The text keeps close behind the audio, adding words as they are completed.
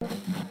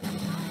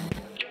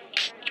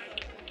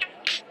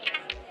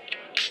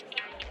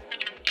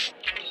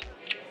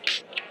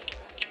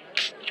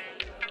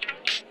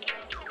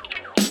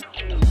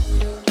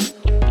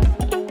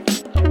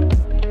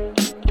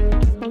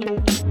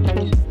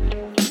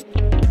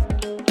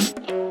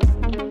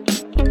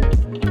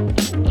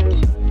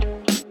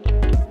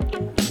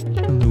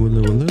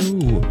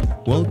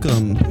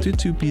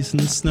to Peace in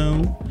the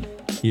Snow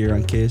here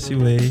on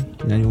KSUA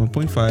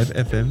 91.5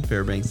 FM,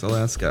 Fairbanks,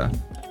 Alaska.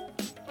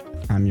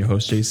 I'm your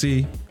host,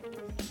 JC,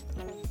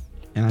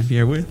 and I'm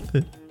here with...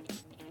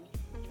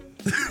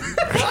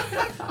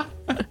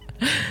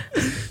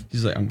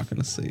 She's like, I'm not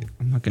going to say it.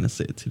 I'm not going to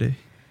say it today.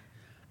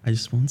 I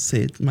just won't say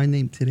it. My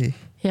name today.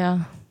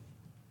 Yeah.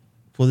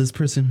 Well, this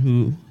person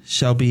who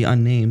shall be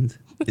unnamed,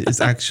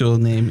 his actual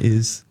name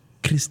is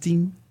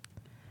Christine,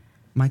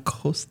 my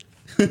host.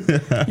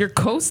 Your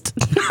coast?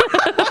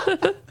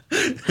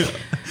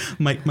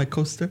 my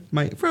coaster,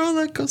 my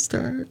roller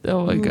coaster.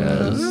 Oh my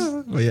gosh.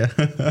 Oh yeah.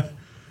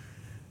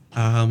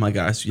 Oh my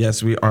gosh.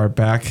 Yes, we are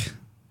back.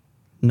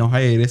 No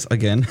hiatus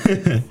again.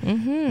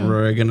 Mm-hmm.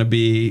 We're gonna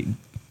be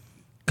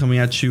coming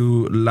at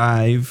you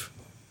live,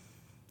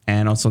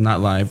 and also not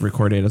live,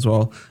 recorded as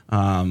well.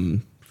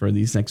 For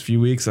these next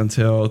few weeks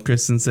until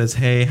Kristen says,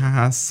 "Hey,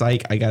 haha,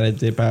 psych, I gotta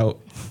dip out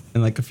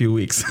in like a few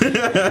weeks."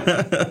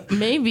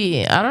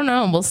 Maybe. I don't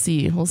know. We'll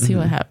see. We'll see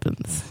what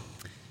happens.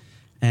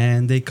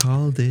 And they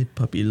called it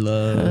puppy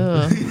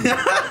love.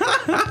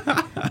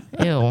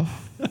 Ew.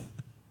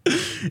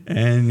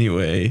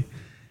 Anyway,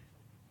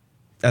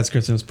 as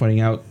Kristen was pointing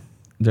out,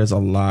 there's a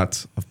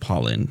lot of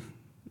pollen.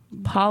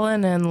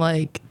 Pollen and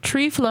like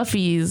tree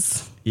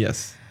fluffies.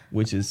 Yes.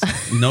 Which is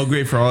no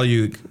great for all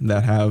you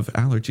that have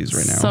allergies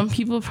right now. Some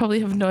people probably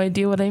have no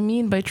idea what I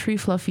mean by tree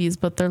fluffies,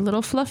 but they're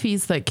little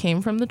fluffies that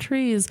came from the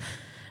trees,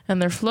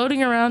 and they're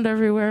floating around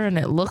everywhere, and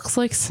it looks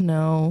like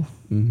snow.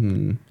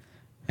 Mm-hmm.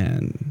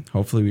 And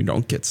hopefully we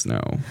don't get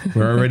snow.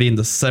 We're already in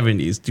the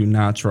 70s. Do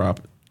not drop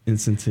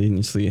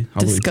instantaneously.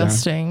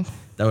 Disgusting.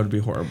 That would be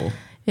horrible.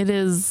 It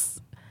is.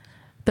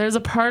 There's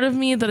a part of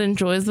me that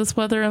enjoys this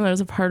weather, and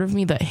there's a part of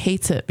me that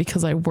hates it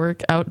because I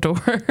work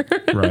outdoors.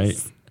 Right.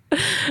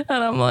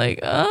 And I'm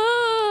like,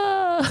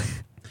 ah.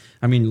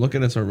 I mean, look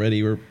at us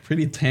already. We're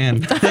pretty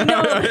tan. I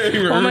know.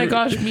 Oh my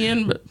gosh, me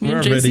and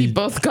JC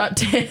both got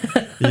tan.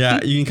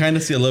 Yeah, you can kind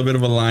of see a little bit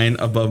of a line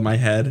above my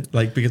head,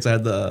 like because I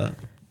had the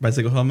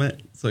bicycle helmet,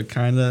 so it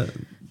kind of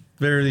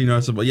very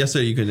noticeable.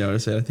 Yesterday you could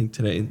notice it. I think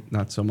today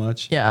not so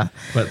much. Yeah,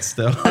 but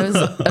still. I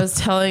was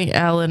telling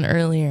Alan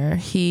earlier.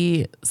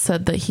 He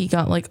said that he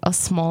got like a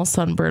small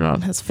sunburn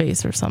on his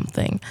face or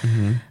something,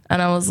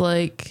 and I was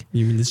like,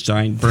 "You mean this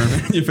giant burn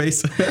on your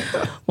face?"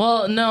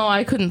 Well, no,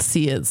 I couldn't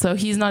see it, so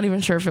he's not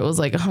even sure if it was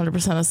like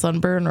 100% a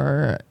sunburn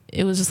or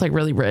it was just like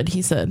really red.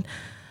 He said.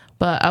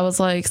 But I was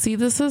like, see,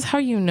 this is how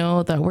you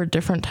know that we're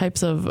different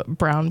types of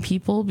brown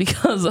people,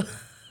 because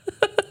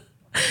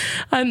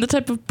I'm the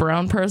type of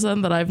brown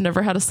person that I've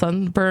never had a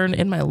sunburn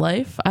in my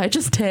life. I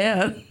just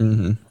tan.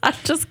 Mm-hmm. I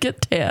just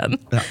get tan.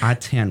 I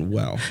tan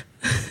well.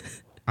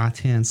 I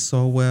tan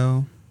so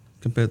well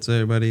compared to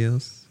everybody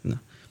else.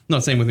 No,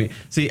 same with me.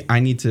 See,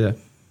 I need to.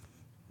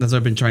 That's why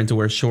I've been trying to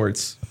wear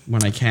shorts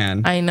when I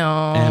can. I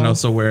know. And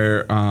also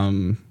wear.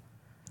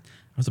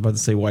 I was about to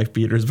say wife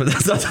beaters, but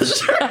that's not the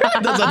shirt.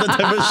 That's not the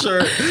type of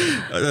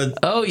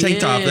shirt. Tank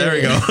top. There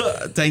we go.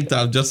 Tank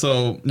top, just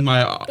so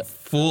my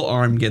full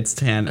arm gets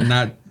tan, and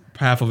not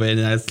half of it,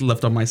 and it's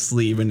left on my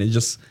sleeve, and it's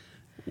just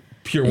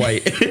pure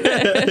white,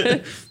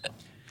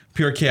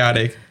 pure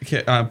chaotic,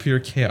 pure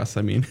chaos.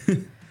 I mean,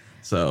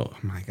 so oh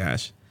my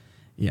gosh,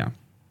 yeah.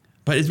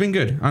 But it's been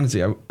good,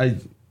 honestly. I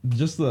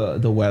just the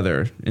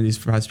weather in these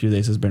past few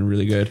days has been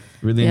really good,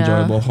 really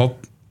enjoyable.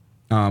 Hope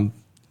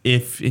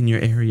if in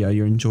your area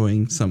you're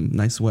enjoying some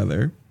nice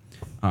weather,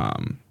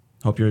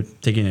 hope you're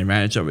taking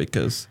advantage of it,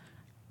 because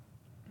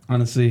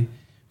honestly,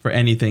 for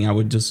anything, I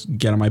would just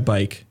get on my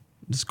bike,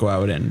 just go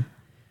out and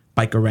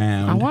bike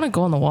around. I want to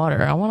go in the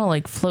water. I want to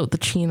like float the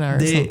China or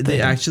something.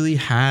 They actually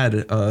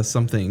had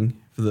something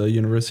for the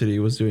university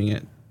was doing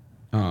it,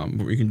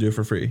 where you can do it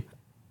for free.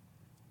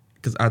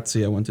 Because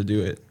Atsia went to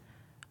do it.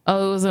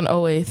 Oh, it was an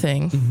OA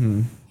thing.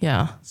 Mm-hmm.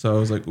 Yeah. So I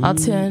was like, ooh.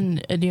 Atsia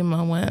and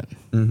Eduma went.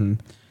 Mm-hmm.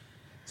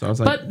 So I was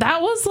like, but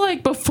that was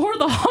like before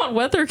the hot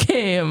weather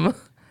came.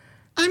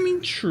 I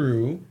mean,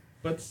 true,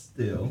 but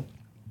still.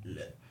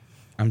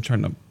 I'm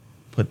trying to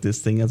put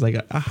this thing as like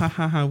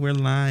we're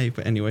live.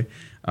 But anyway,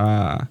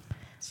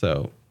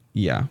 so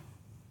yeah,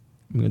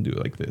 I'm gonna do it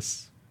like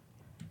this,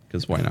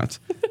 because why not?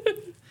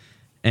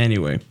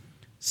 Anyway,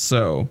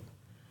 so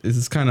this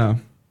is kind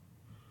of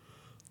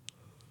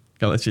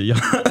gotta let you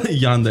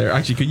yawn there.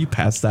 Actually, could you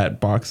pass that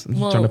box? I'm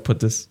trying to put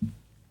this,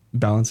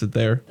 balance it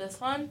there. This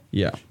one?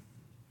 Yeah.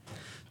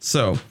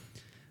 So,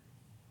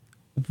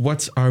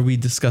 what are we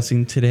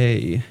discussing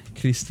today,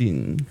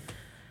 Christine?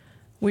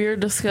 We're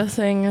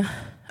discussing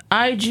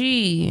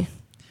IG.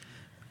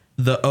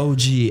 The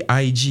OG,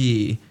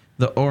 IG,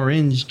 the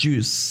orange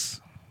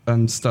juice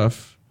and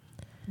stuff.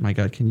 My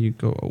God, can you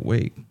go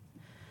away?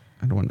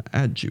 I don't want to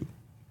add you.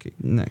 Okay,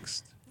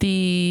 next.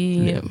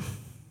 The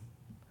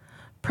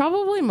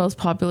probably most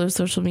popular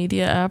social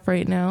media app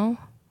right now.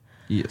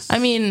 Yes. I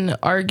mean,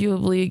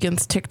 arguably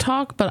against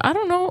TikTok, but I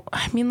don't know.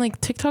 I mean,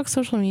 like TikTok's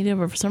social media,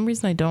 but for some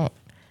reason I don't.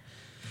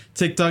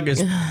 TikTok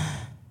is...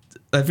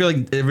 I feel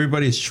like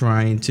everybody's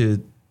trying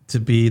to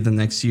be the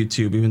next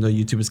YouTube, even though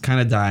YouTube is kind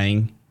of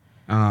dying.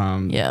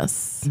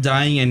 Yes.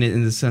 Dying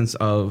in the sense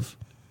of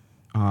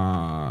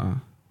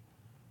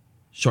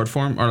short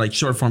form, or like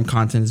short form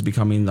content is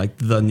becoming like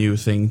the new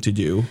thing to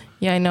do.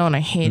 Yeah, I know, and I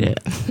hate it.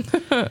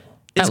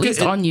 At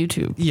least on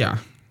YouTube. Yeah.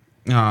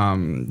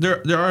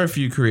 There are a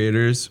few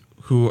creators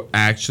who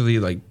actually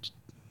like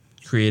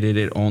created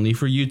it only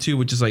for YouTube,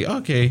 which is like,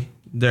 okay,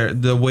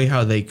 the way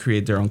how they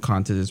create their own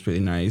content is pretty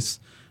nice.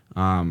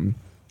 And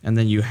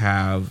then you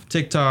have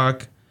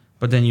TikTok,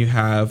 but then you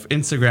have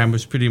Instagram,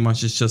 which pretty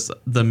much is just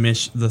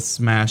the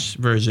smash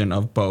version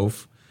of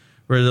both,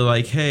 where they're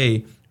like,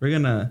 hey, we're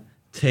gonna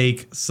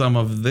take some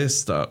of this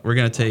stuff. We're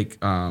gonna take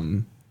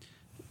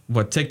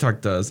what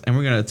TikTok does, and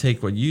we're gonna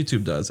take what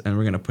YouTube does, and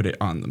we're gonna put it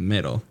on the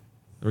middle.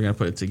 We're gonna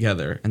put it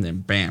together, and then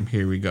bam,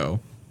 here we go.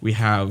 We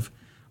have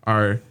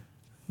our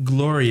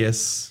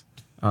glorious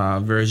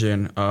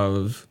version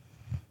of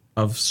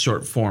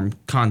short form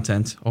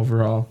content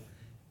overall.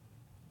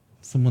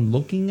 Someone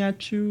looking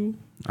at you.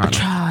 A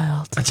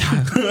child. A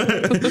child.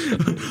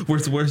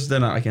 worse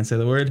than I can't say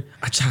the word.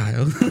 A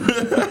child.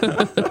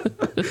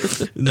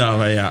 No,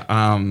 but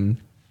yeah.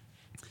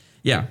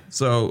 Yeah.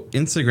 So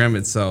Instagram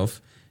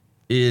itself,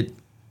 it's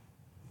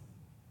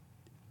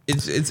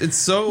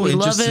so we interesting. We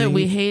love it.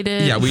 We hate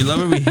it. Yeah, we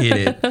love it. We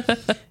hate it.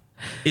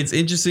 It's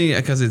interesting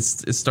because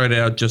it started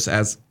out just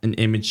as an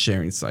image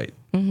sharing site.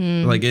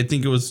 Mm-hmm. Like I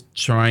think it was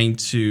trying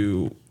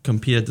to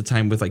compete at the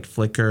time with like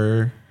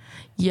Flickr.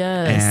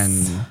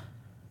 Yes.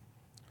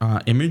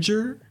 And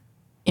Imager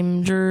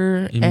and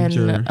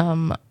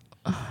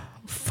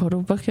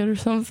Photo Bucket or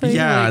something.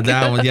 Yeah, like.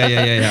 that one.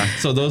 Yeah.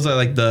 So those are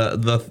like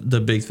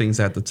the big things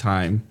at the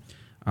time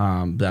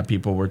that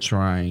people were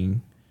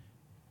trying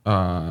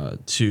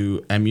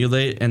to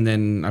emulate. And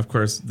then of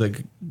course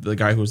the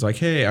guy who's like,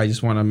 hey, I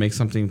just want to make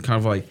something kind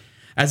of like,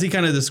 as he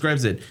kind of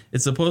describes it,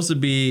 it's supposed to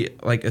be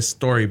like a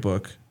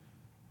storybook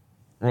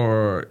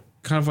or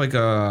kind of like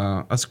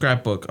a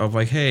scrapbook of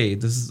like, hey,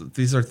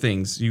 these are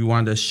things you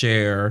want to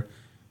share,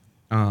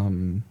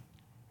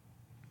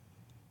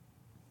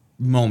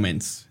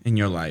 moments in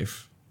your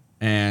life.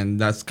 And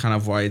that's kind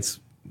of why it's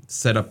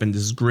set up in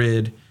this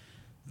grid,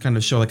 kind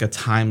of show like a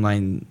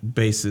timeline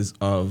basis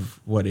of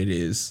what it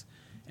is.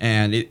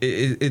 And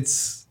it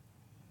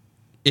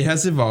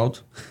has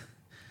evolved,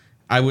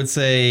 I would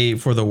say,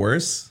 for the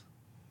worse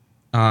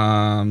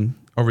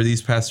over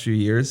these past few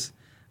years.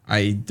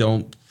 I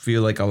don't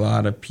feel like a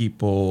lot of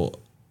people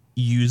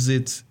use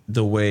it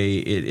the way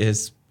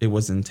it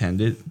was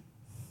intended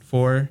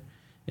for.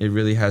 It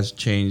really has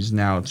changed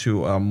now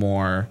to a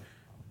more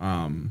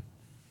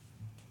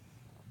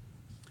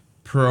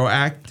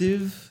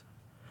proactive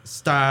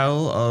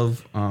style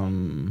of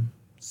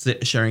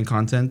sharing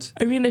content.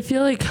 I mean, I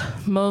feel like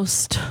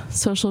most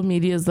social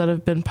medias that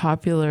have been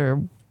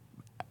popular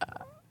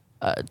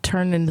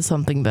turned into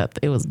something that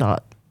it was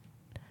not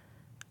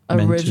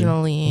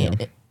originally.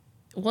 Yeah.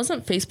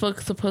 Wasn't Facebook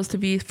supposed to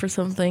be for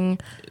something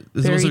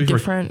very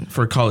different?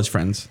 For college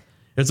friends.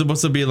 It's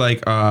supposed to be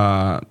like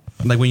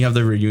when you have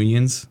the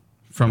reunions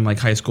from like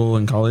high school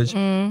and college.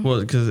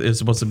 Well, because it's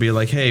supposed to be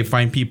like, hey,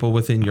 find people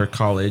within your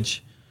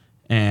college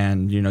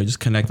and, just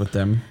connect with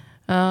them.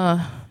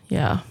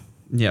 Yeah.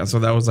 Yeah, so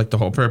that was like the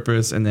whole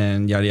purpose. And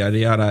then yada, yada,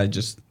 yada,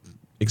 just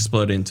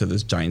exploded into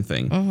this giant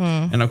thing.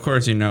 Mm-hmm. And of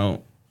course,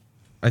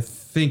 I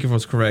think if it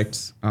was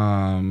correct,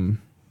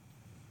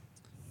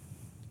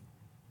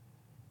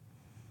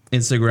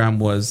 Instagram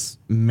was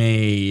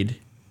made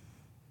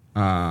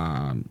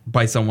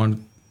by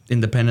someone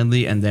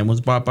independently and then was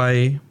bought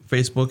by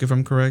Facebook, if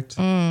I'm correct.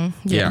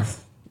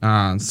 Yes.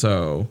 Yeah.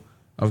 So,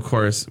 of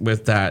course,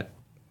 with that,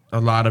 a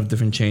lot of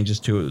different changes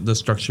to the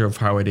structure of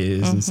how it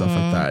is and stuff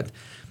like that.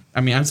 I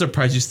mean, I'm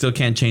surprised you still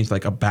can't change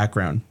like a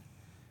background.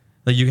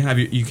 Like you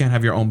can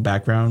have your own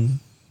background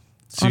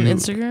on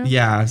Instagram.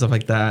 Yeah, stuff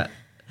like that,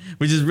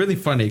 which is really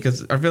funny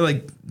because I feel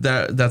like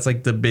that's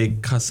like the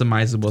big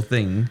customizable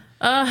thing.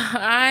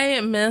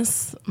 I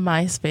miss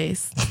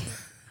MySpace.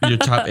 Your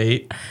top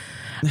 8?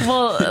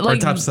 Well, like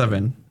or top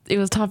 7. It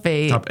was top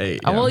 8. Top 8.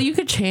 Yeah. Well, you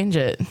could change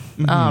it.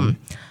 Mm-hmm.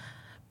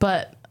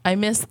 But I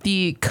miss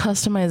the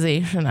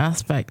customization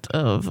aspect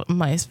of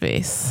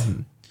MySpace.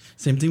 Mm-hmm.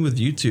 Same thing with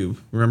YouTube.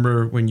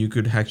 Remember when you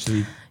could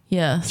actually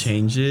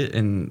change it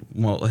and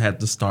it had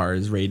the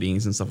stars,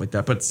 ratings and stuff like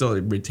that, but still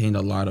it retained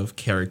a lot of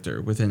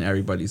character within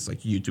everybody's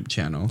like YouTube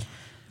channel. It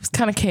was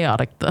kind of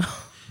chaotic though.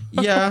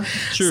 Yeah,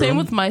 true. Same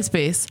with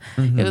MySpace.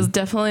 Mm-hmm. It was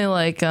definitely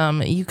like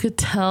you could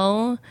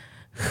tell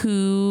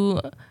who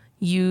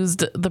used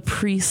the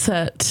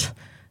preset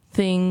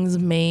things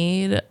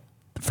made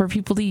for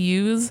people to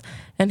use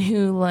and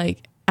who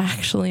like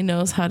actually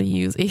knows how to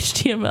use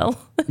HTML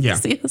and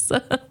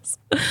CSS.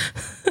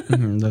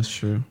 That's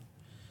true.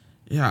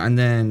 Yeah, and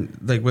then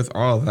like with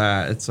all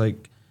that, it's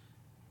like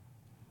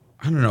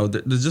I don't know.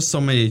 There's just so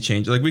many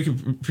changes. Like we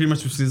could pretty much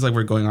seems like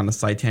we're going on a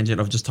side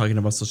tangent of just talking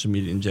about social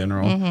media in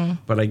general. Mm-hmm.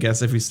 But I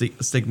guess if we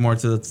stick more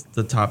to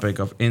the topic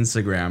of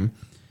Instagram,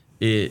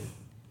 it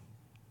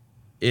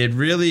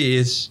really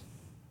is.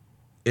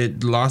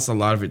 It lost a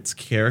lot of its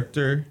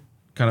character.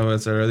 Kind of what I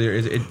said earlier.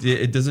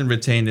 It doesn't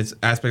retain its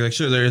aspect. Like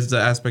sure, there is the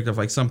aspect of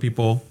like some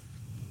people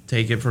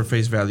take it for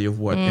face value of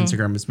what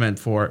Instagram is meant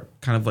for.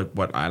 Kind of like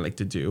what I like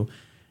to do.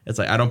 It's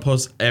like I don't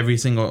post every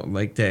single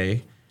like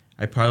day.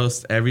 I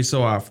post every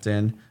so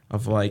often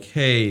of like,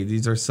 hey,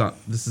 this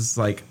is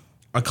like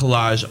a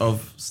collage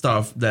of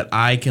stuff that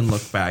I can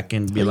look back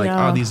and be like,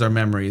 oh, these are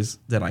memories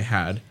that I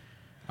had.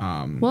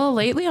 Well,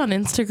 lately on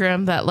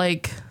Instagram, that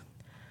like,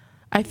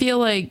 I feel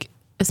like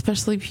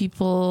especially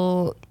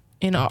people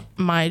in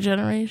my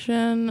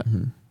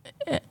generation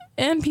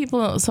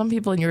and some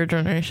people in your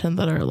generation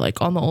that are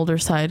like on the older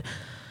side,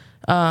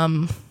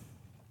 I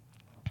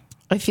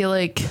feel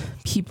like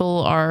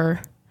people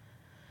are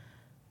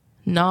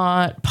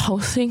not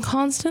posting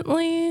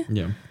constantly.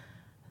 Yeah.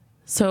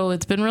 So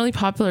it's been really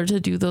popular to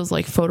do those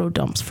like photo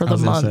dumps for the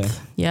month.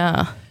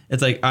 Yeah.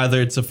 It's like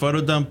either it's a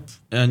photo dump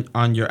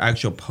on your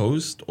actual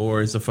post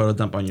or it's a photo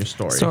dump on your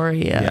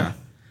story. Yeah.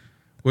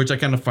 Which I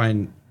kind of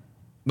find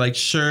like,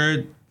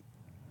 sure,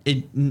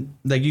 it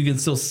like you can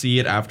still see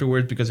it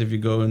afterwards because if you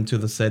go into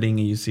the setting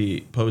and you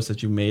see posts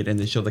that you made and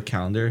they show the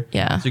calendar.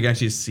 Yeah. So you can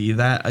actually see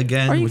that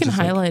again. Or you can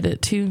highlight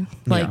it too.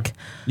 Like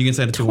you can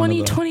set it to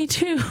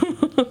 2022.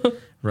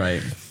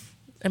 Right.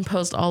 And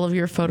post all of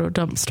your photo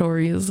dump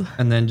stories.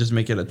 And then just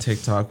make it a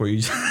TikTok where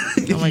you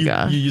oh my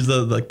gosh. You use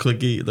the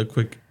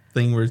quick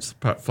thing where it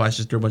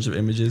flashes through a bunch of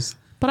images.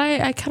 But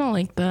I kind of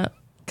like that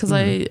because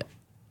I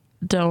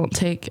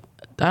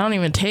don't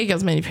even take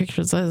as many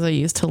pictures as I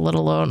used to, let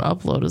alone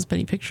upload as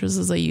many pictures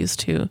as I used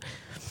to.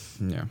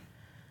 Yeah.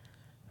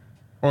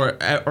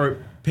 Or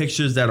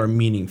pictures that are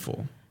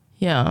meaningful.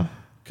 Yeah.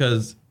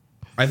 Because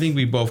I think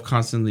we both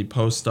constantly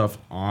post stuff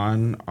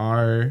on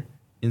our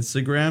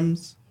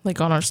Instagrams. Like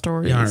on our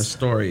stories. Yeah, on our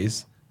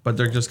stories. But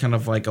they're just kind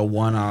of like a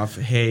one-off,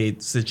 hey,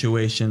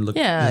 situation. Look,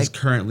 this is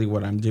currently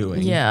what I'm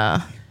doing.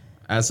 Yeah.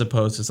 As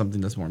opposed to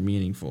something that's more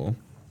meaningful.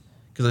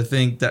 Because I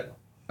think that,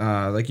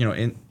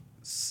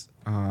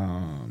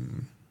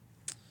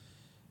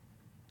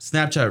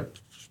 Snapchat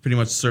pretty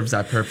much serves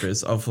that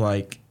purpose of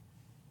like,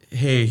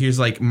 hey, here's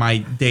like my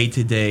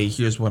day-to-day,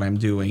 here's what I'm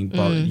doing,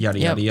 but yada,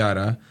 yada,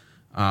 yada.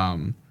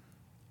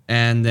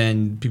 And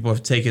then people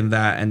have taken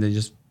that and then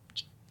just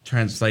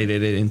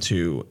translated it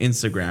into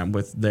Instagram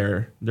with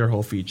their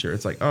whole feature.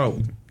 It's like,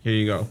 oh, here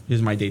you go.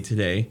 Here's my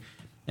day-to-day.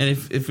 And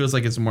it feels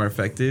like it's more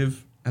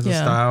effective as a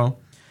style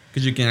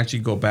because you can actually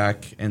go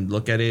back and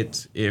look at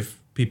it if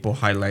people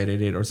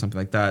highlighted it or something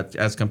like that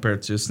as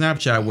compared to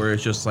Snapchat where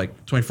it's just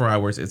like 24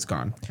 hours, it's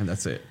gone and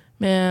that's it.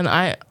 Man,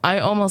 I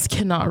almost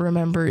cannot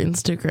remember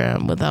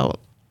Instagram without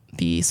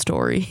the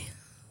story.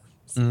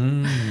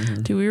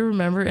 Do we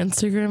remember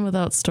Instagram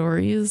without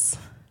stories?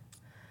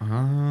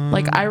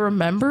 Like I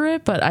remember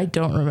it, but I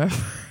don't remember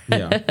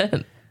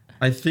it.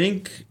 I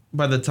think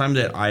by the time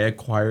that I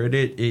acquired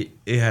it,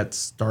 it had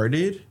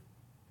started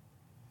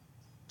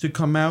to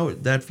come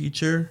out, that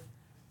feature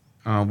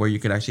where you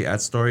could actually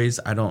add stories.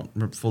 I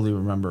don't fully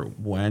remember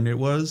when it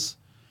was.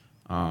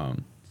 Because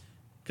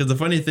the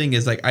funny thing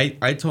is, like,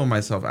 I told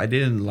myself I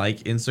didn't like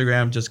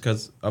Instagram just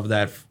because of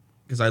that.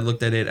 Because I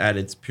looked at it at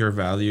its pure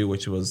value,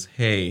 which was,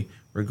 hey,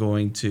 we're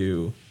going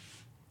to,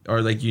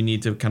 or like you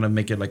need to kind of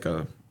make it like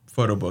a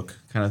photo book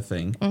kind of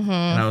thing. And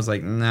I was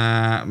like,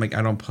 nah, like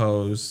I don't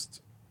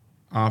post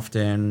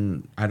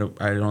often. I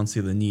don't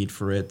see the need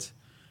for it.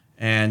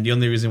 And the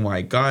only reason why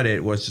I got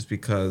it was just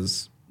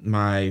because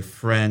my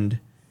friend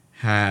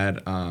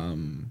had,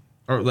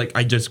 or like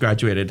I just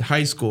graduated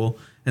high school.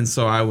 And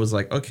so I was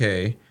like,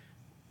 okay,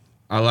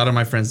 a lot of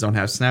my friends don't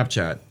have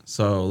Snapchat.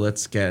 So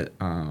let's get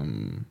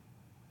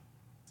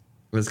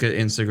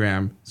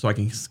Instagram so I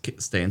can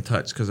stay in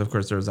touch. Because of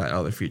course there's that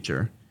other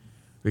feature.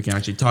 We can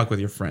actually talk with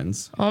your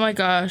friends. Oh my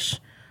gosh.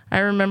 I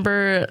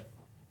remember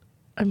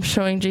I'm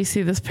showing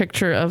JC this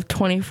picture of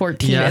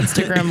 2014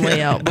 Instagram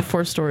layout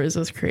before Stories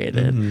was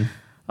created.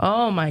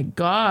 Oh my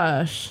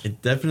gosh.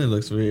 It definitely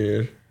looks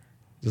weird.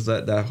 Just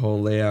that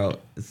whole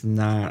layout. It's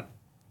not.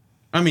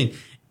 I mean,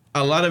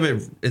 a lot of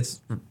it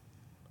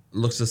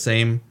looks the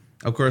same.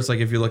 Of course, like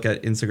if you look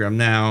at Instagram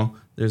now,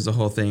 there's the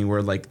whole thing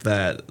where like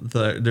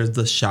there's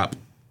the shop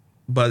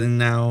button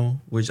now,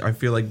 which I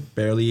feel like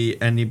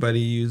barely anybody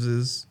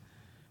uses.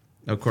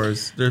 Of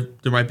course, there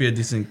might be a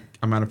decent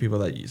amount of people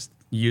that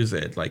use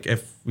it. Like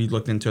if we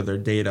looked into their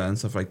data and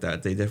stuff like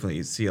that, they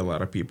definitely see a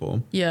lot of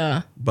people.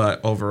 Yeah. But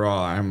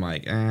overall, I'm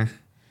like, I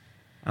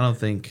don't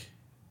think.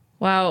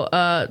 Wow.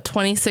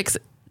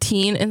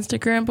 2016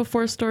 Instagram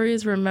before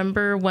Stories.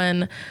 Remember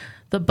when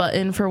the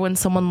button for when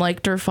someone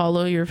liked or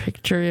followed your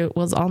picture, it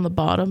was on the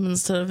bottom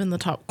instead of in the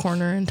top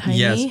corner and tiny?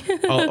 Yes.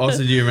 Also,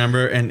 do you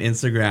remember in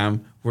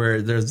Instagram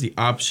where there's the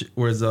option,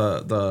 where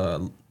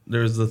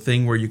there's the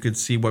thing where you could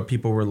see what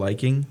people were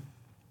liking?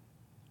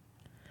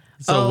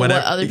 So what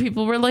other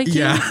people were liking?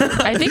 Yeah.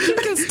 I think you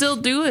can still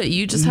do it.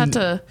 You just have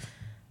to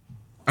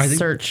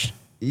search.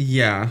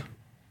 Yeah.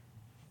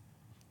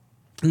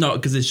 No,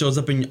 because it shows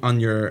up on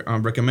your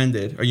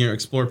recommended or your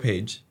explore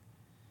page.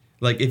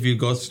 Like if you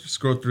go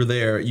scroll through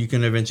there, you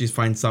can eventually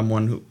find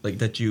someone who like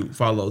that you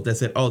follow that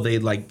said, "Oh, they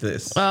like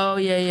this." Oh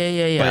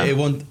yeah. But it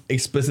won't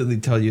explicitly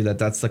tell you that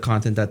that's the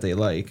content that they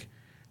like.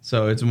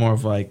 So it's more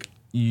of like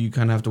you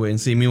kind of have to wait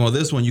and see. Meanwhile,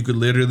 this one you could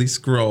literally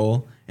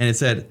scroll and it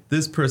said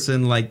this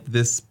person liked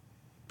this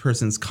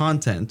person's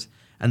content,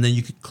 and then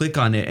you could click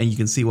on it and you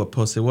can see what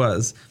post it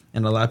was.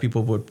 And a lot of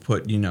people would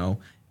put,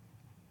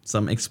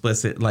 some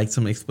explicit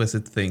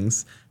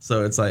things.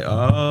 So it's like,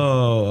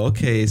 oh,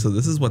 okay, so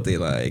this is what they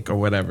like or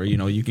whatever.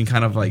 You can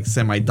kind of like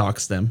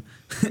semi-dox them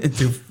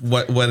into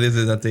what is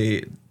it that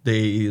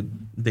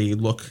they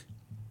look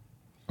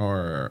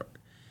or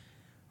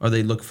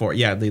they look for.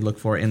 Yeah, they look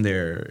for in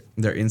their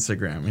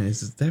Instagram, and it's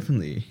just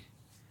definitely.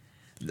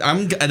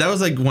 That was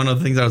like one of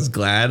the things I was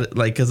glad,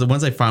 like, because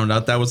once I found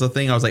out that was a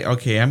thing, I was like,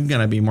 okay, I'm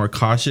gonna be more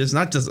cautious.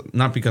 Not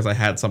because I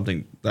had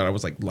something that I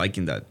was like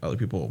liking that other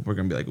people were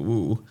gonna be like,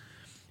 ooh.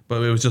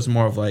 But it was just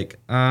more of like,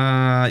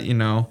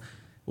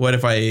 what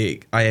if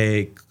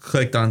I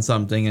clicked on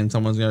something and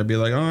someone's going to be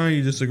like, oh,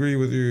 you disagree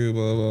with you,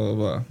 blah, blah,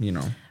 blah,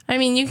 I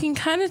mean, you can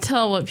kind of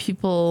tell what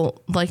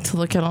people like to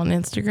look at on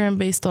Instagram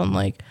based on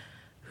like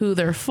who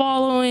they're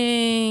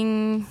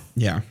following.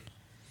 Yeah.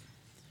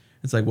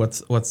 It's like, what's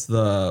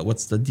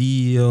the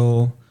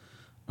deal?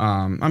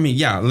 I mean,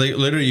 yeah,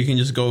 literally you can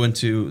just go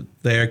into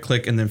there,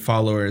 click, and then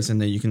followers,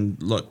 and then you can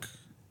look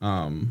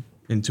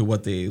into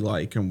what they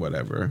like and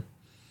whatever.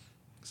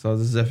 So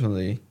there's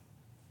definitely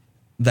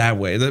that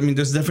way. I mean,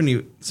 there's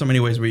definitely so many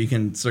ways where you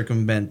can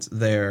circumvent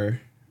their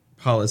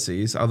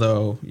policies.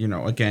 Although,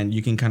 again,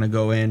 you can kind of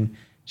go in,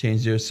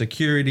 change your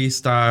security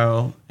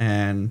style,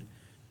 and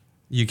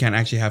you can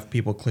actually have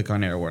people click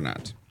on it or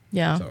not.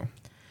 Yeah. So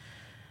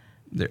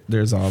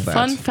there's all that.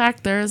 Fun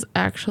fact, there's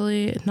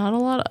actually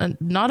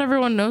not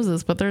everyone knows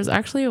this, but there's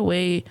actually a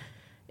way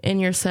in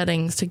your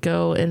settings to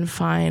go and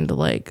find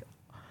like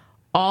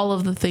all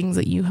of the things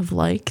that you have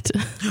liked.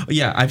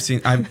 Yeah, I've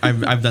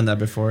done that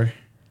before.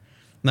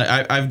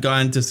 Like I've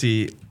gone to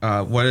see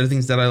what are the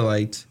things that I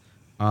liked,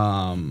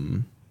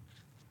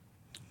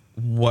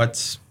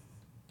 what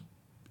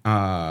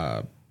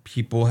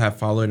people have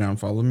followed and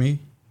unfollowed me,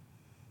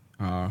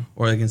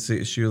 or I can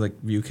see like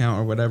view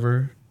count or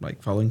whatever,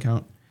 like following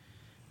count.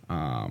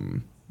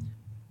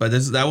 But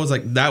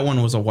that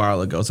one was a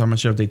while ago, so I'm not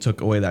sure if they took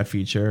away that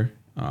feature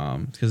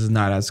because it's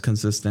not as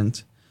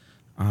consistent.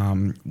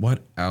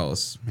 What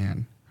else,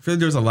 man? I feel like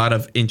there's a lot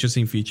of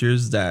interesting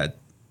features that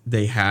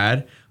they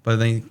had, but I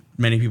think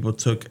many people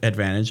took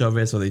advantage of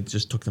it, so they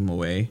just took them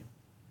away.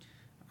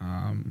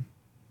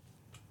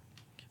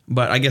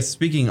 But I guess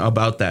speaking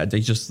about that, they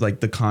just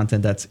like the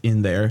content that's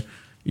in there.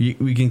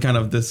 We can kind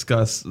of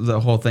discuss the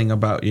whole thing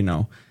about,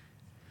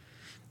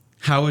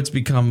 how it's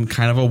become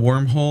kind of a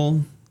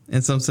wormhole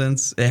in some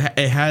sense.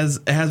 It has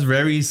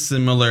very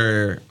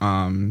similar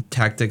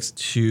tactics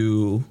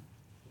to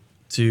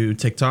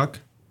TikTok,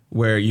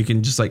 where you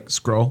can just like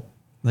scroll,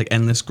 like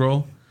endless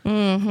scroll.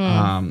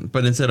 Mm-hmm.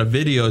 But instead of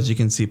videos, you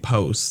can see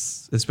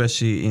posts,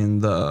 especially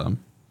in the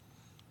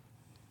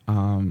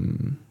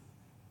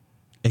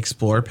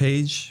explore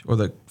page or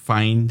the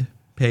find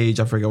page.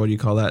 I forget what you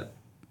call that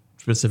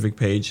specific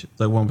page,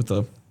 the one with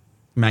the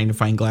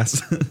magnifying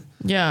glass.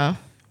 Yeah.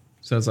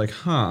 So it's like,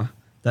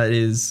 that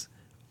is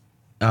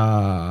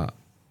an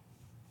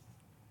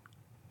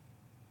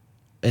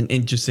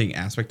interesting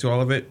aspect to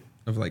all of it,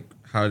 of like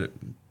how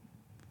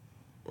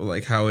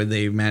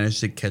they manage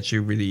to catch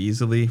you really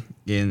easily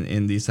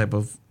in these type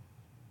of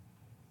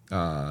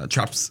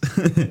traps.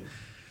 Because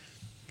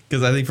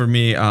I think for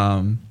me,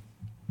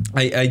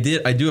 I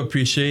do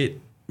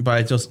appreciate, but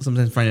I just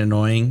sometimes find it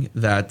annoying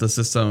that the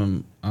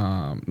system,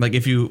 like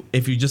if you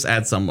just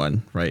add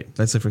someone, right?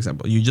 Let's say for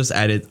example, you just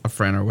added a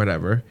friend or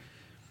whatever.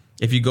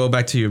 If you go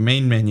back to your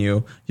main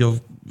menu,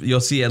 you'll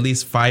see at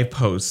least 5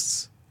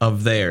 posts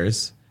of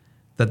theirs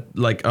that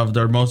like of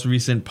their most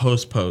recent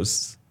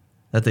posts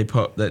that they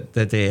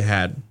that they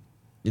had,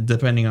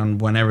 depending on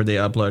whenever they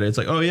upload it. It's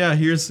like, oh yeah,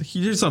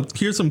 here's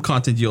some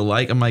content you'll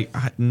like. I'm like,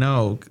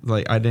 no,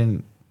 like I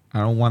don't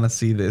want to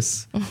see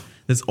this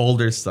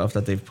older stuff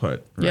that they've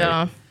put. Right?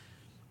 Yeah.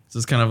 So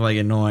it's kind of like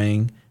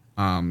annoying.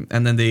 And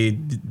then they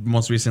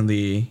most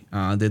recently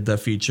did the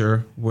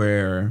feature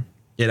where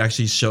it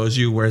actually shows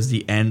you where's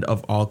the end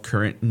of all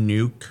current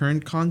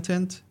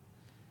content.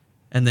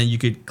 And then you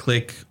could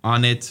click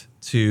on it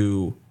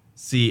to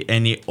see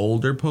any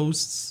older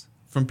posts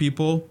from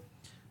people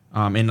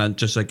in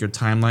just like your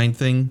timeline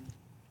thing.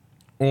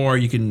 Or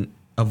you can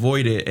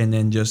avoid it and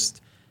then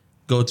just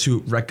go to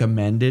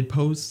recommended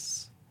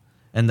posts.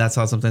 And that's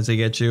how sometimes they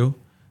get you.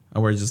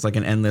 Or just like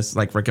an endless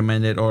like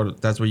recommended, or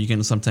that's where you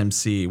can sometimes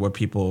see what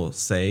people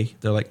say.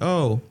 They're like,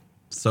 oh,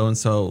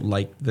 so-and-so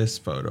liked this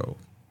photo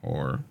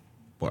or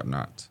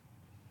whatnot.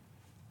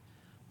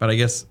 But I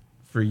guess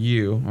for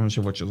you, I'm not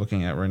sure what you're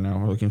looking at right now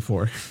or looking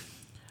for.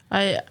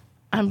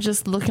 I'm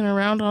just looking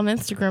around on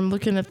Instagram,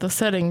 looking at the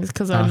settings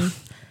because I'm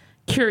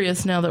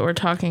curious now that we're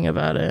talking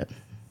about it.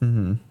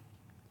 Mm-hmm.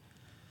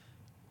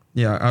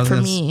 Yeah, I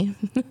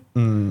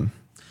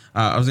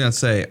was gonna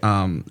say,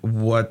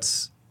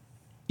 what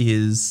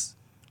is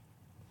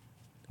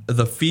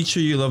the feature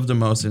you love the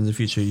most and the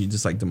feature you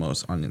dislike the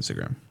most on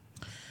Instagram?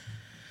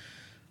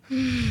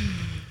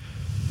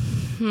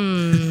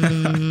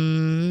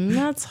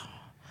 That's.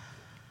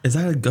 Is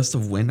that a gust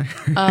of wind?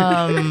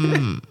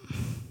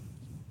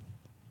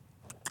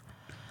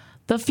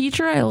 The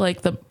feature I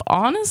like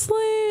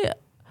honestly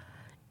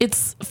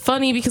it's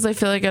funny because I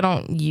feel like I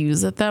don't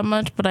use it that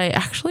much, but I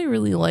actually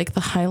really like the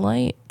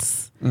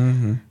highlights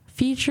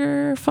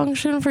feature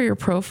function for your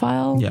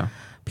profile. Yeah.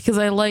 Because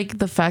I like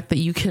the fact that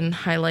you can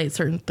highlight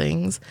certain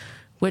things,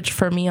 which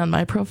for me on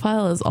my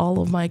profile is all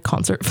of my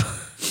concert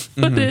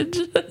footage.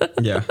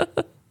 Yeah.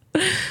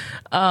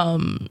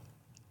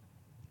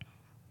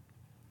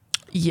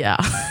 Yeah.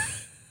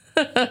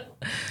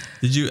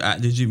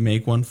 Did you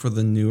make one for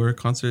the newer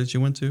concert that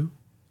you went to?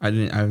 I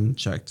haven't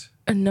checked.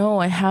 No,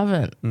 I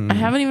haven't. I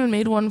haven't even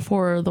made one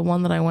for the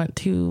one that I went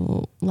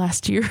to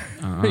last year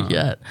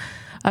yet.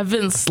 I've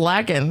been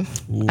slacking.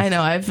 Oof. I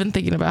know. I've been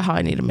thinking about how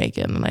I need to make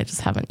it, and I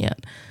just haven't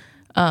yet.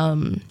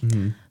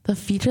 The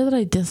feature that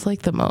I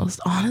dislike the most,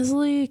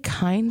 honestly,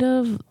 kind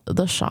of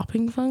the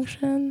shopping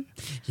function.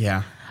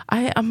 Yeah.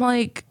 I'm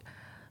like,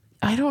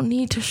 I don't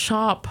need to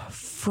shop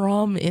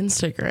from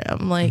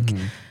Instagram. Like,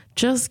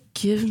 just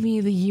give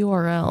me the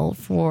URL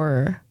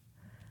for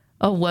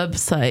a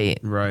website.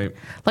 Right.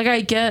 Like,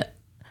 I get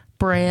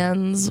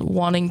brands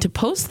wanting to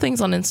post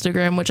things on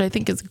Instagram, which I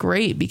think is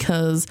great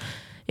because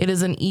it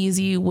is an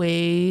easy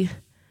way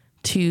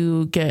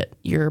to get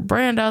your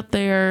brand out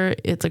there.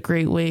 It's a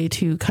great way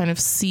to kind of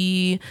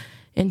see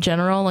in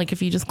general, like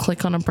if you just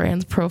click on a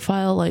brand's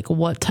profile, like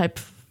what type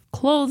of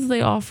clothes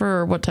they offer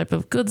or what type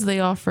of goods they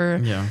offer.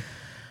 Yeah.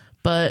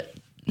 But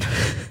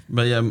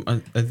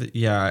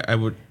yeah, I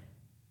would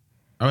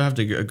have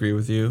to agree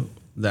with you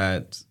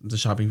that the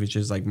shopping feature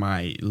is like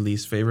my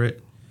least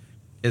favorite,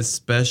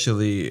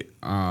 especially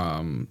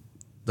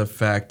the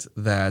fact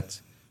that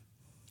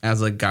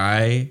as a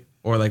guy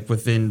or like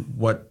within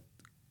what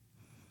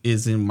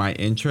is in my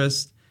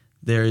interest,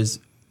 there's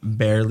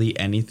barely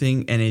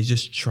anything, and it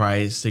just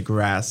tries to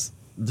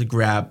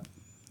grab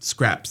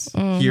scraps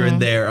here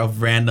and there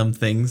of random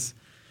things.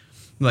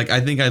 Like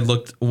I think I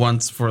looked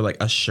once for like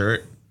a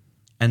shirt,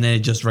 and then it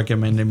just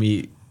recommended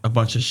me a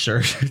bunch of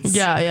shirts.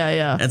 Yeah.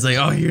 And it's like,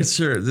 oh, here's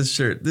this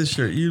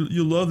shirt.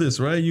 You love this,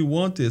 right? You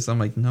want this? I'm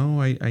like,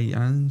 no, I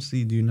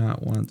honestly do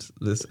not want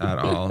this at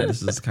all.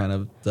 This is kind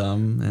of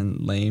dumb and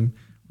lame.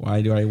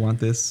 Why do I want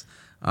this?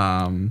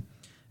 And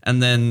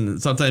then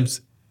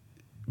sometimes,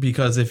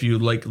 because if you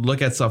like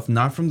look at stuff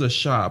not from the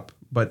shop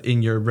but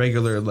in your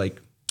regular like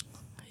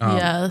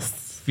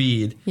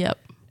feed,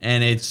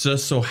 and it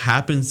just so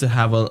happens to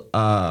have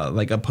a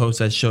like a post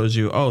that shows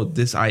you, oh,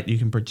 you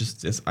can purchase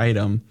this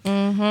item,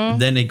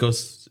 then it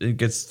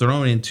gets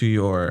thrown into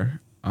your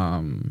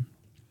what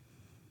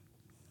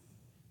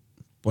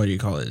do you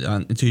call it,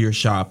 into your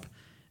shop.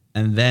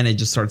 And then it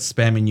just starts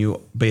spamming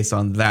you based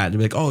on that.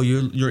 They're like, oh,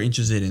 you're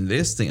interested in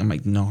this thing. I'm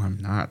like, no, I'm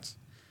not.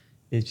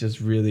 It's just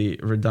really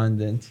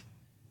redundant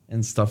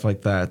and stuff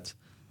like that.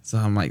 So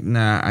I'm like,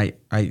 nah,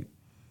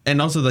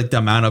 and also like the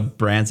amount of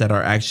brands that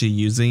are actually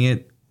using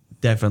it,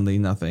 definitely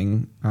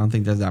nothing. I don't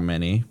think there's that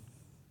many.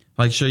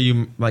 Like, sure,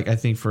 I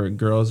think for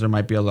girls, there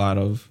might be a lot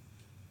of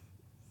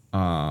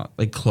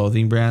like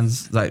clothing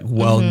brands, like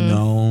well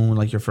known,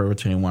 like your Forever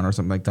 21 or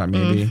something like that,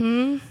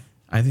 maybe.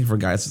 I think for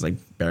guys, it's like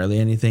barely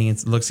anything.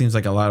 Seems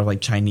like a lot of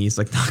like Chinese,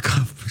 like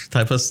knockoff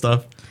type of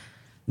stuff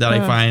that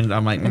I find.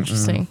 I'm like,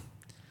 interesting.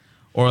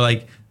 Or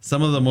like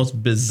some of the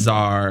most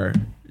bizarre,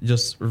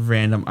 just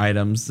random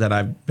items that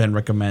I've been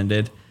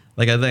recommended.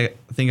 Like I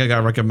think I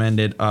got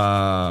recommended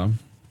a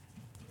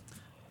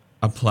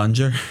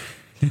plunger,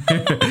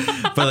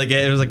 but like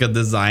it was like a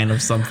design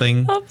of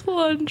something. A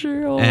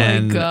plunger. Oh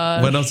and my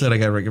gosh. What else did I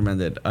get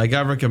recommended? I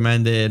got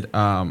recommended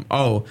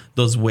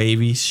those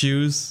wavy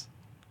shoes.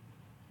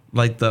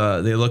 Like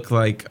they look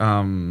like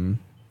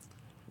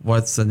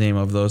what's the name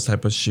of those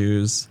type of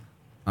shoes?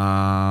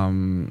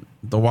 The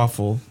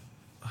waffle.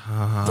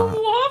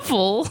 The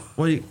waffle.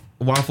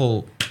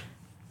 Waffle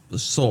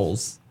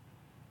soles.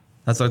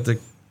 That's like the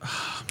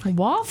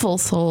waffle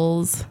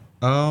soles.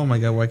 Oh my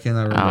god, why can't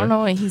I remember? I don't know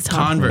what he's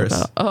talking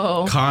about.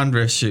 Oh,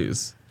 Converse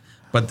shoes.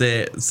 But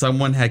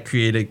someone had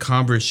created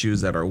Converse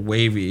shoes that are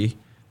wavy.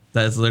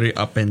 That's literally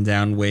up and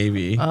down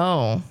wavy.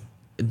 Oh.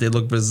 They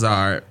look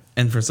bizarre.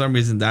 And for some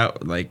reason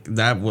that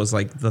was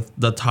like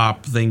the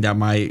top thing that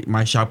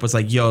my shop was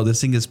like, yo,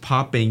 this thing is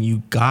popping.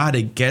 You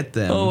gotta get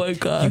them. Oh my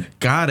god. You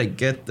gotta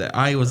get that.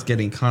 I was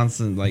getting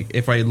constant, like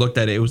if I looked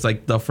at it, it was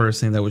like the first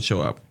thing that would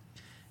show up.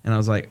 And I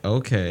was like,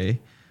 okay,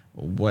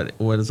 what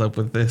is up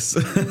with this?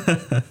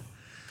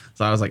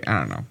 So I was like, I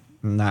don't know.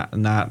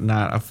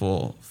 Not a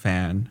full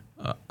fan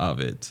of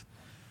it.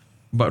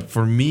 But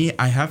for me,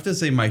 I have to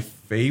say my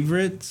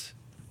favorite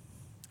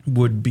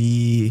would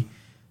be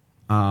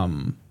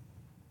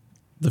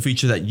the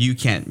feature that you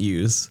can't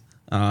use,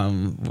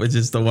 which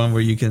is the one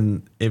where you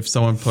can, if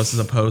someone posts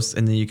a post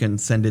and then you can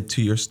send it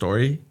to your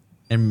story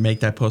and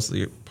make that post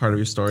part of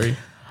your story.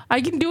 I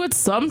can do it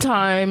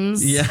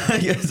sometimes. Yeah,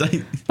 yes.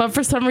 But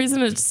for some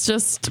reason, it's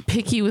just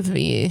picky with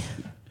me.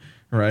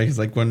 Right, because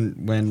like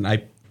when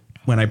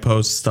I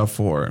post stuff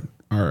for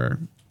our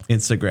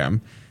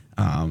Instagram,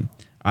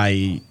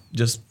 I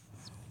just,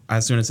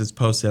 as soon as it's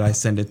posted, I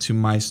send it to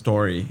my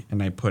story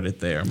and I put it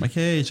there. I'm like,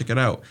 hey, check it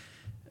out.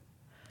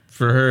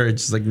 for her, it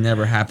just like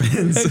never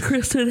happens. And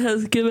Kristen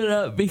has given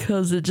up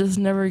because it just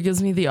never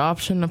gives me the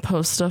option to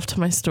post stuff to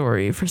my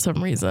story for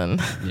some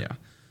reason. Yeah.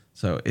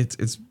 So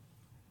it's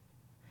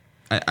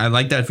I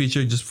like that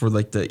feature just for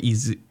like the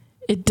easy.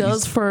 It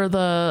does for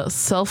the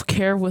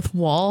self-care with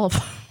wall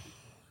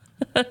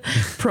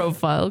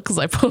profile because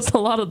I post a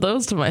lot of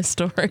those to my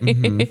story.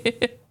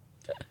 Mm-hmm.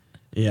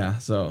 Yeah.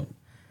 So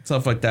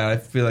stuff like that. I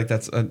feel like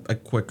that's a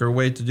quicker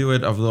way to do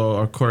it. Although,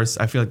 of course,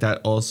 I feel like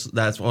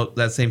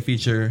that same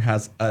feature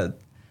has a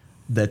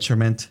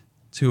detriment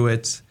to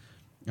it,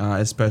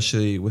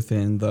 especially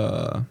within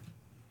the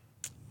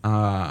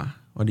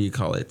what do you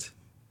call it?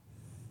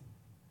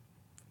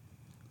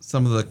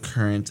 Some of the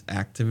current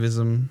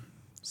activism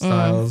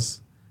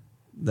styles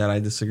that I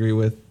disagree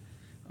with.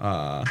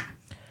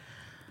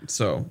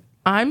 So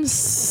I'm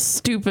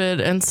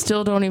stupid and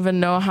still don't even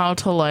know how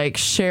to like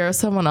share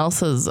someone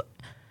else's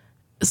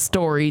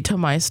story to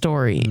my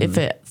story if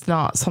it's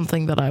not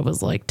something that I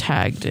was like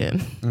tagged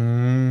in.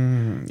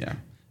 Yeah.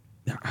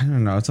 I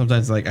don't know.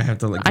 Sometimes like I have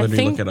to like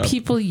literally look it up.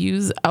 People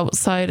use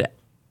outside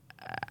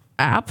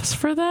apps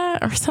for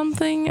that or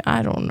something.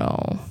 I don't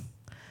know.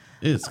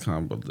 It's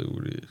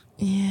convoluted.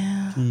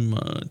 Yeah. Too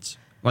much.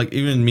 Like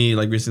even me,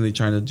 like recently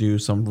trying to do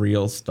some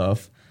real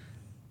stuff.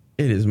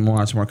 It is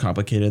much more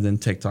complicated than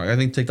TikTok. I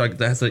think TikTok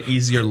has an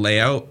easier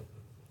layout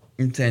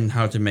and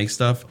how to make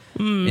stuff.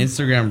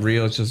 Instagram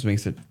Reels just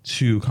makes it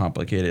too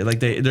complicated. Like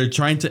they're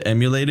trying to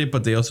emulate it,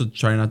 but they also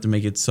try not to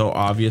make it so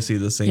obviously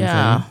the same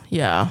thing.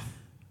 Yeah.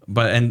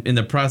 But and in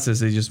the process,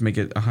 they just make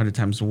it 100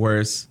 times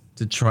worse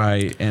to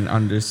try and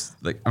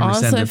understand.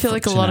 Honestly, I feel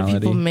like a lot of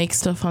people make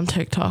stuff on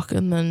TikTok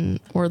and then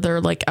or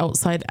they're like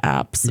outside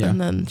apps and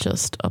then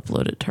just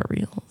upload it to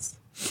Reels.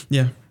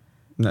 Yeah,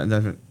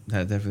 that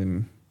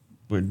definitely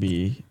would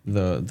be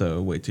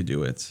the way to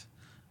do it.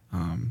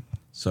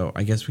 So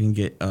I guess we can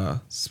get a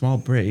small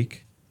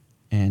break,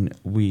 and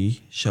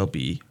we shall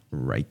be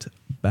right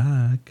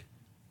back.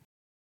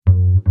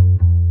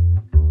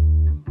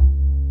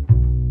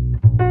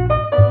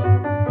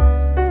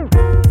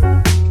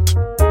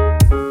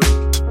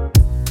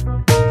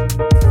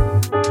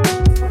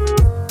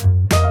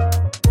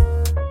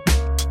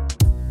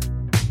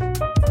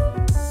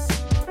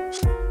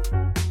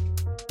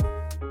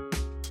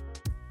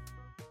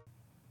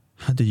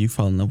 How did you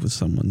fall in love with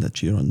someone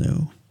that you don't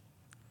know?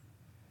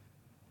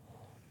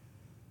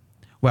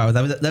 Wow,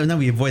 now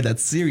we avoid that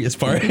serious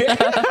part.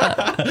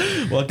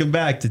 Welcome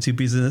back to Two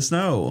Peas in the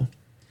Snow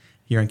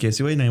here on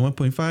KSUA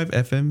 91.5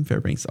 FM,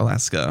 Fairbanks,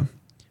 Alaska.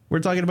 We're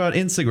talking about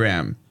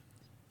Instagram.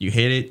 You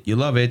hate it, you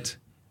love it,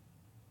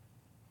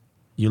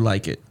 you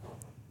like it.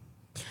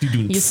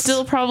 You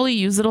still probably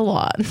use it a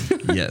lot.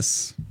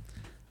 Yes.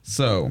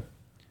 So,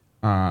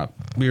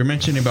 we were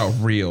mentioning about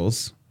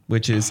Reels,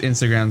 which is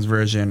Instagram's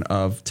version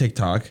of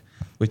TikTok,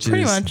 which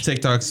Pretty is much.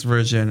 TikTok's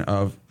version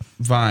of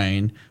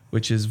Vine,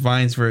 which is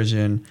Vine's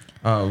version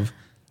of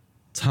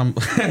I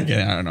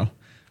don't know,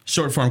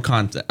 short form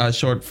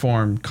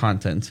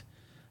content,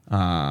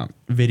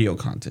 video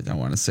content. I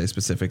want to say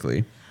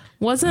specifically.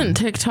 Wasn't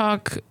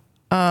TikTok,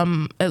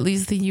 at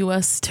least the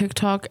US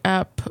TikTok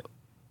app,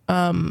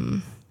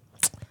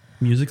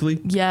 Musical.ly?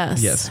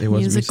 yes, it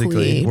was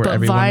Musical.ly, where but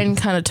everyone- Vine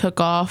kind of took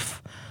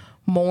off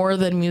more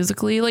than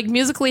Musical.ly. Like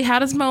Musical.ly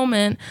had its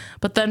moment,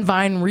 but then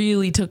Vine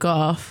really took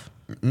off.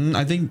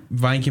 I think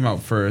Vine came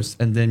out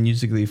first, and then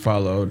Musical.ly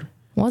followed.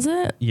 Was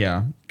it?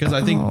 Yeah, because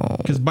I think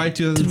by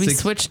 2006, Did we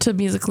switch to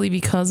Musical.ly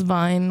because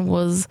Vine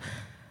was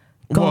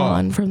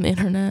gone from the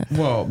internet?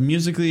 Well,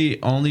 Musical.ly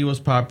only was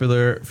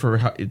popular for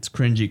its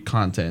cringy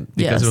content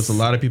because there was a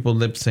lot of people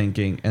lip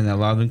syncing and a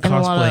lot of them And a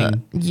cosplaying. lot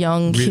of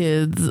young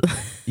kids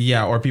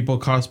Yeah, or people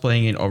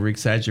cosplaying and over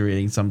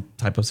exaggerating some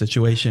type of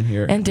situation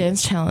here. and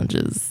dance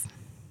challenges.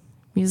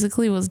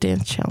 Musical.ly was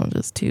dance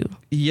challenges too.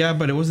 Yeah,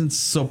 but it wasn't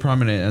so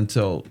prominent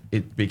until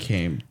it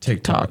became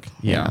TikTok.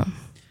 Yeah.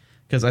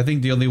 Because I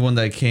think the only one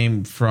that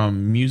came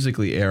from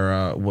Musical.ly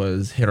era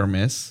was Hit or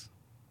Miss.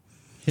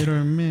 Hit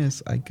or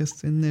miss. I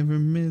guess they never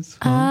miss.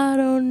 Huh? I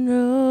don't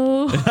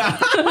know.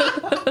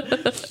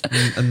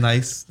 A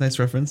nice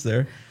reference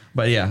there.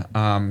 But yeah,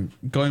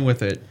 going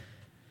with it.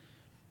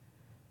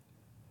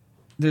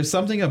 There's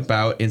something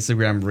about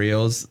Instagram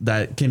Reels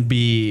that can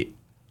be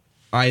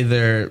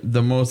either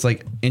the most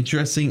like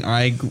interesting,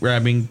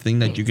 eye-grabbing thing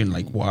that you can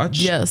like watch.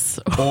 Yes.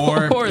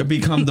 Or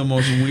become the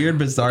most weird,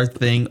 bizarre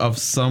thing of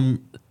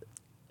some.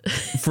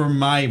 For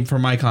my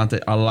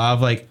content, a lot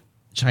of like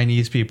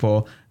Chinese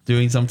people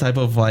doing some type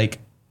of like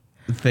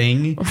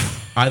thing,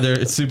 either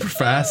it's super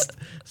fast,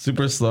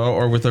 super slow,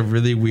 or with a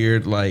really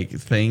weird like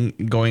thing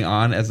going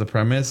on as a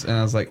premise. And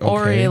I was like,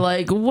 okay. Or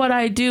like what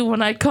I do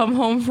when I come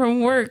home from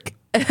work,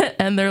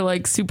 and they're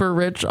like super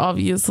rich,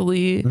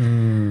 obviously.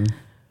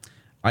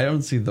 I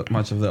don't see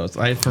much of those.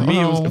 For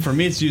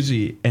me, it's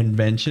usually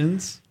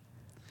inventions.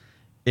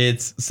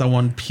 It's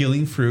someone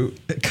peeling fruit,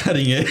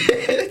 cutting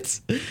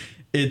it.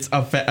 It's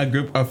a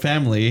group, a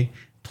family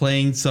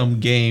playing some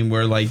game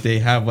where like they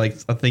have like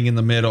a thing in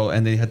the middle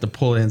and they have to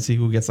pull it and see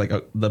who gets like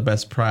the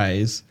best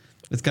prize.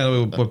 It's kind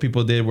of what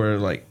people did where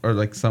like, or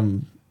like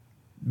some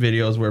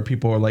videos where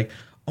people are like,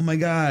 oh my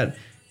god,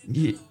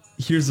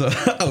 here's a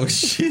oh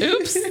shit.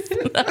 Oops.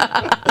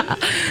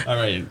 All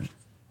right,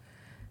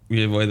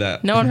 we avoid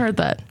that. No one heard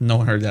that. No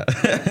one heard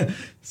that.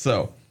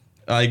 So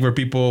like where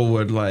people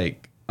would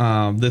like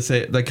they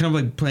say like kind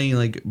of like playing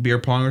like beer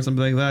pong or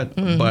something like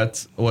that,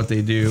 but what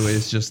they do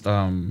is just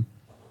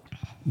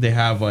they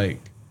have like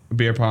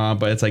beer pong,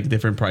 but it's like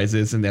different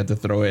prizes and they have to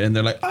throw it and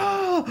they're like,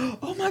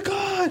 oh my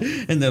god,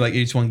 and they're like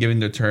each one giving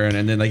their turn,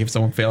 and then like if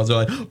someone fails they're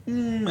like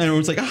and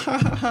it's like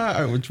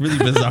it's really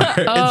bizarre.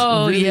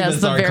 Oh, it's really yes, the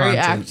bizarre very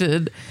content.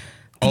 acted,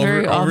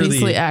 very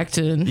obviously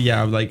acted.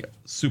 Yeah, like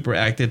super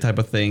acted type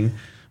of thing.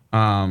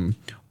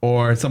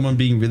 Or someone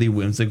being really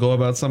whimsical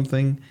about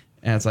something,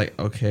 and it's like,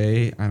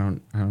 okay, I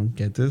don't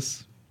get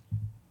this.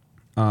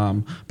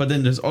 But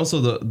then there's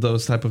also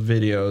those type of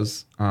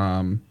videos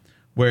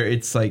where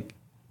it's like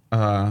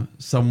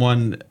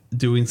someone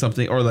doing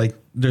something, or like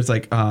there's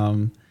like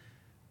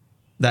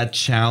that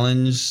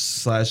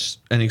challenge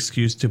 / an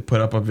excuse to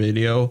put up a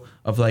video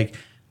of like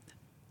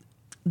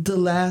the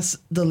last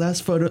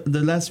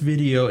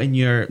video in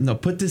your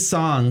put this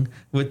song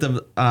with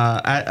the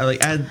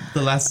add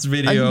the last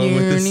video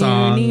with this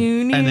song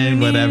and then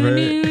whatever.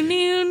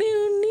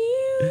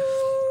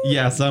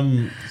 Yeah,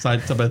 some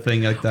type of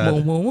thing like that.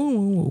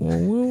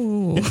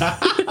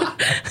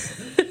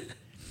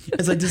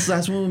 It's like this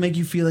last one will make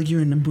you feel like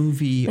you're in a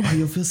movie, or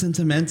you'll feel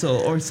sentimental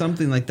or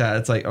something like that.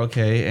 It's like,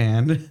 okay,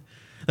 and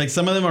like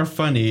some of them are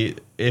funny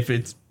if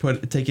it's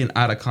taken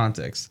out of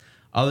context.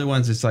 Other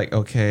ones, it's like,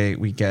 okay,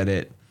 we get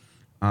it.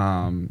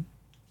 I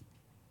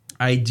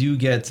do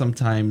get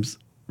sometimes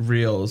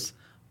reels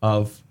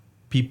of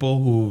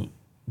people who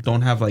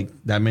don't have like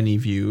that many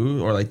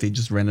views, or like they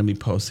just randomly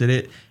posted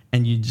it,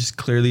 and you just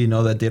clearly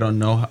know that they don't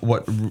know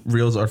what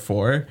reels are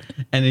for,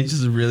 and it's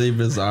just really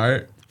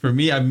bizarre. For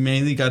me, I've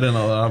mainly gotten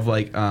a lot of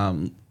like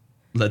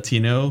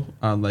Latino,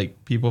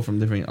 like people from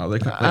different other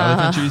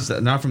countries,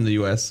 not from the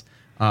U.S.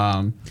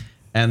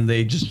 And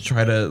they just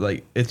try to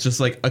like, it's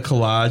just like a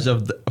collage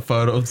of the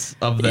photos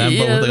of them,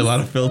 but with a lot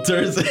of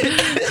filters.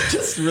 It's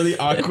just really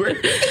awkward.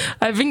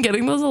 I've been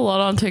getting those a lot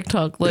on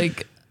TikTok.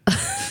 Like,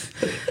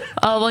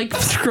 I'll like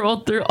scroll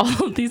through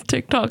all of these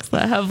TikToks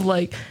that have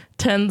like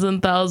tens and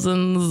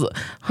thousands,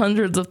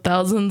 hundreds of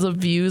thousands of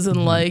views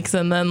and likes,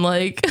 and then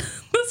like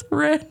this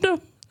random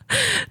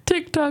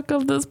TikTok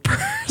of this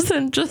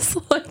person just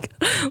like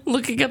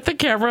looking at the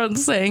camera and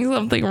saying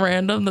something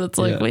random that's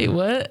like, wait,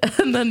 what?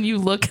 And then you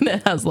look and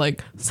it has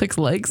like 6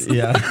 likes.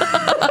 Yeah.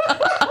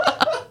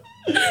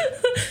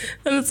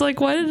 And it's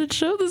like, why did it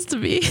show this to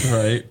me?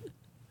 Right.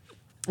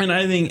 And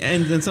I think,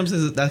 and in some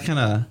sense, that kind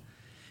of,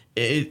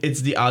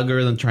 it's the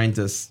algorithm trying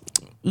to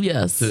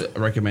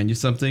recommend you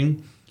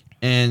something.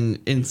 And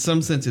in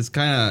some sense, it's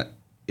kind of,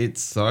 it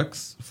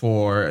sucks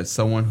for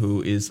someone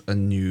who is a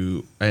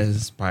new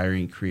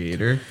aspiring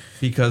creator,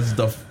 because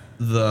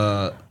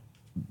the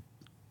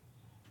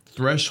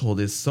threshold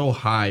is so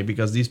high,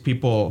 because these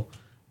people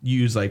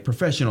use like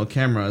professional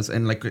cameras,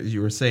 and like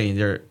you were saying,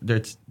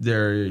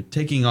 they're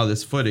taking all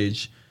this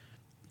footage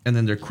and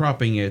then they're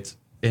cropping it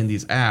in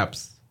these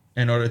apps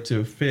in order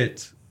to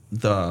fit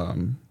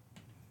the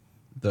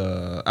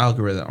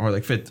algorithm, or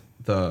like fit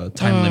the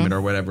time limit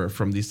or whatever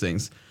from these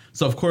things.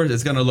 So of course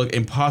it's gonna look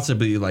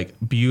impossibly like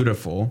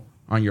beautiful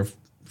on your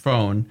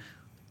phone,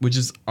 which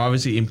is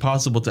obviously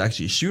impossible to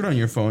actually shoot on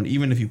your phone,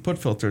 even if you put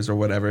filters or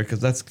whatever,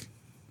 because that's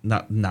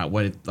not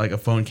what it, like a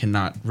phone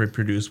cannot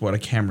reproduce what a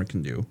camera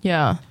can do.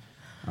 Yeah.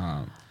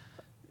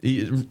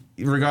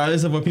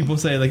 Regardless of what people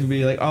say, like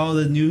be like, oh,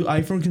 the new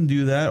iPhone can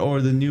do that,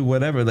 or the new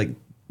whatever. Like,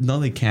 no,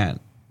 they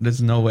can't.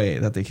 There's no way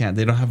that they can.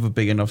 They don't have a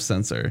big enough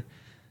sensor.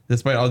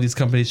 Despite all these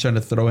companies trying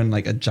to throw in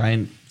like a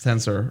giant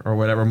sensor or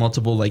whatever,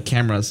 multiple like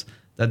cameras,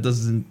 that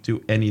doesn't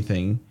do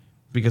anything,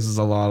 because there's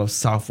a lot of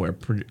software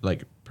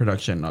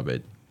production of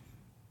it.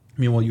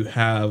 Meanwhile, you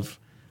have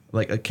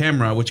like a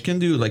camera which can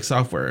do like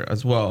software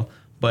as well,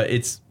 but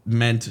it's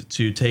meant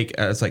to take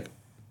as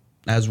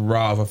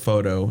raw of a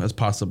photo as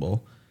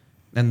possible,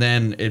 and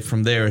then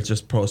from there it's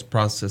just post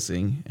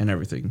processing and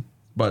everything.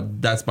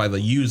 But that's by the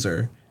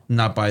user,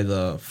 not by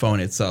the phone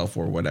itself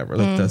or whatever,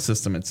 like the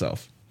system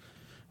itself.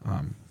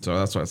 So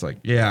that's why it's like,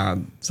 yeah,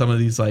 some of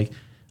these like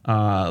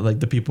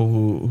the people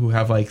who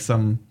have like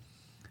some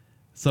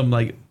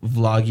like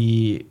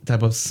vloggy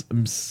type of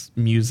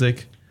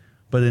music,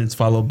 but then it's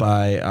followed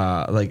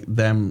by like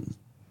them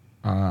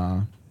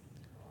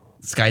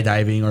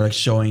skydiving, or like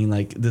showing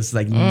like this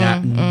like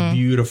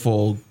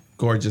beautiful,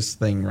 gorgeous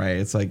thing, right?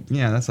 It's like,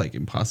 yeah, that's like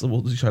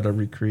impossible to try to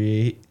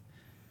recreate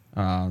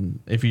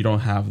if you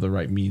don't have the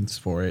right means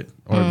for it,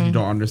 or if you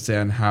don't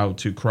understand how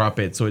to crop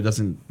it so it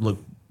doesn't look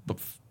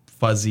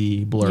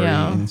fuzzy, blurry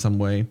in some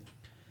way.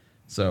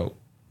 So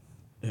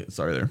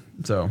sorry there.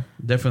 So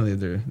definitely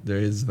there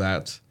is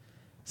that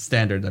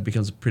standard that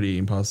becomes pretty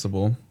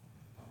impossible.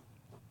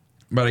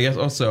 But I guess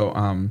also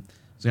I was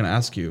gonna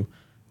ask you,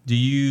 do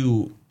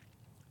you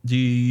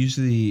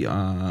usually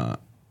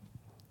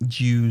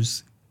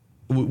use,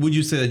 would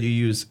you say that you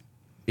use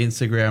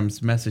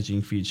Instagram's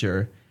messaging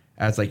feature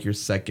as like your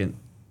second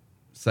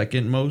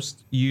second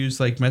most used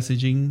like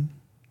messaging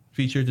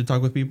feature to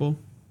talk with people?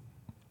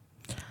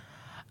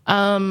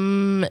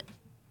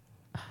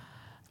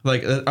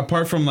 Like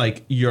apart from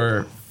like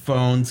your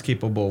phone's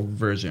capable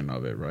version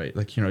of it, right?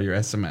 Like, you know, your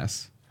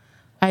SMS.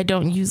 I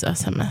don't use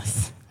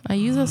SMS. I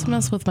use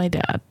SMS with my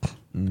dad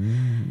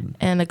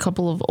and a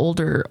couple of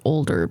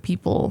older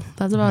people.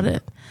 That's about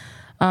it.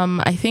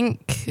 I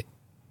think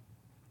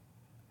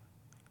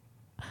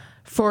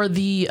for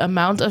the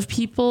amount of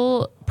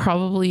people,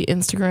 probably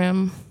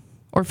Instagram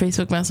or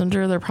Facebook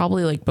Messenger, they're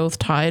probably like both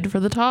tied for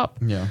the top.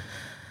 Yeah.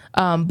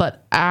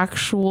 But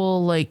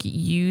actual like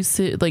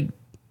usage, like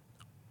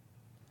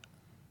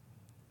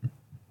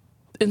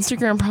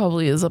Instagram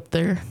probably is up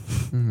there.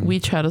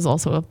 WeChat is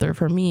also up there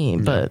for me,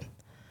 but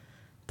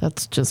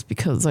that's just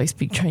because I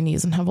speak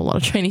Chinese and have a lot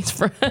of Chinese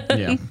friends.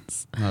 Yeah, no,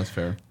 that's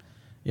fair.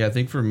 Yeah, I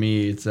think for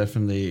me, it's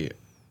definitely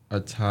a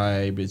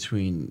tie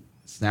between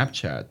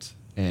Snapchat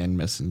and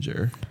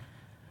Messenger.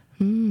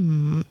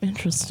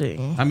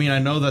 Interesting. I mean, I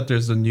know that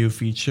there's a new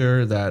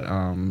feature that,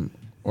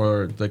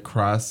 or the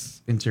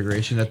cross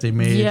integration that they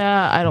made.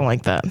 Yeah, I don't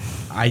like that.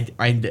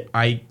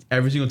 I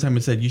every single time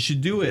it said you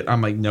should do it,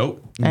 I'm like,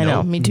 nope. I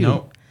know, me too.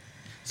 Nope.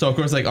 So of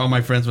course, like all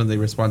my friends, when they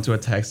respond to a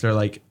text, they're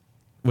like,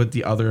 with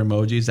the other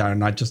emojis that are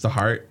not just a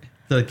heart,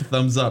 they're like a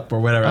thumbs up or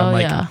whatever. I'm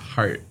like,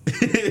 heart.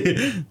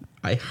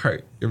 I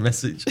heart your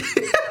message.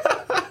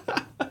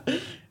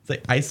 It's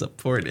like, I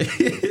support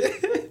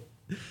it.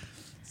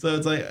 So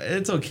it's like,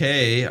 it's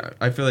okay.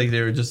 I feel like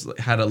they were just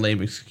had a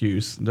lame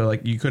excuse. They're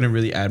like, you couldn't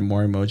really add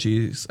more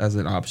emojis as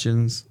an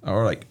options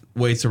or like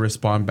ways to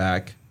respond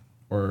back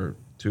or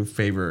to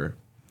favor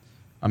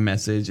a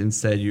message.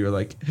 Instead, you're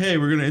like, hey,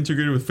 we're going to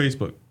integrate it with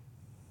Facebook.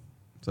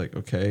 It's like,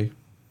 okay.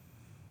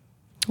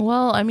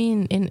 Well, I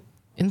mean, in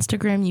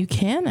Instagram, you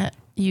can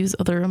use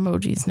other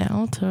emojis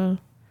now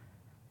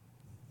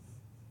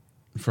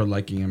for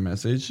liking a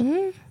message.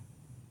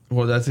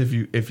 Well, that's if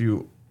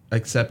you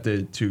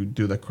accepted to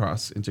do the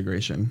cross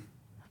integration.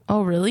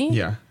 Oh, really?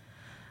 Yeah.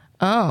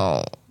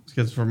 Oh.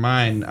 Because for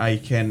mine, I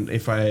can,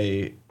 if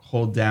I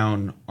hold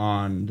down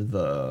on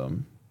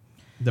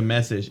the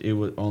message, it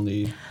would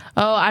only.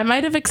 Oh, I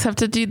might have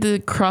accepted to do the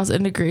cross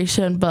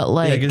integration, but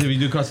like. Yeah, because if you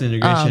do cross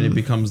integration, it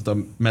becomes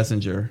the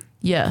messenger.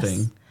 Yes.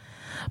 Thing.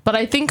 But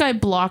I think I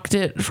blocked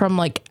it from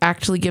like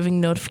actually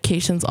giving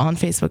notifications on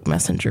Facebook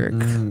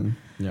Messenger.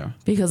 Yeah.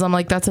 Because I'm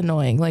like, that's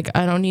annoying. Like,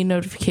 I don't need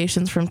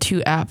notifications from two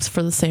apps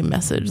for the same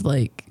message.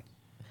 Like.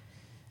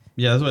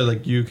 Yeah, that's why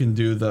like you can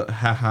do the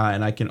haha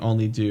and I can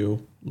only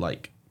do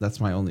like, that's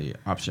my only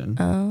option.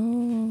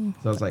 Oh.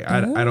 So I was like,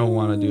 I don't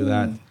want to do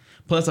that.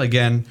 Plus,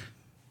 again,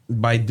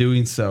 by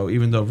doing so,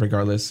 even though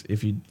regardless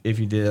if you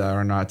did that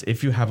or not,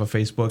 if you have a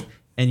Facebook,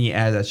 any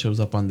ad that shows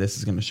up on this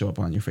is going to show up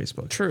on your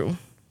Facebook. True.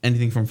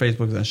 Anything from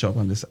Facebook is going to show up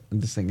on this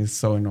thing. Is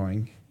so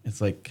annoying.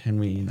 It's like, can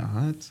we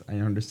not? I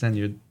understand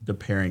you're the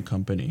parent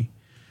company,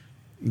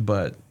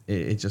 but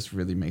it just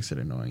really makes it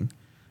annoying.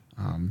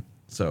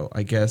 So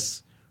I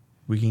guess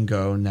we can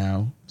go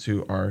now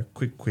to our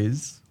quick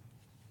quiz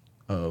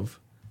of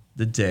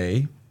the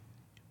day,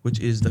 which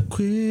is the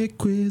quick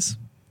quiz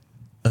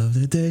of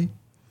the day.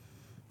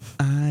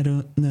 I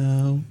don't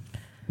know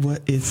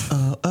what it's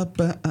all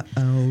about.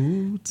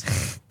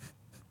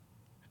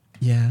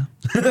 Yeah.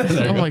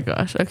 Oh my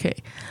gosh. Okay.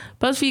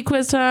 BuzzFeed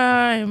quiz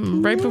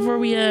time right before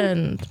we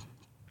end.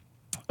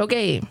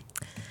 Okay.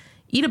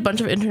 Eat a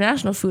bunch of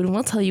international food and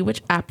we'll tell you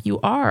which app you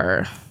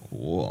are.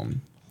 Cool.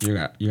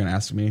 You're gonna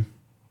ask me?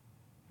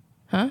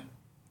 Huh?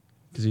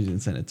 Because you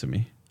didn't send it to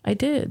me. I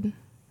did.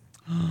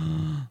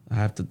 I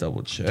have to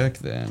double check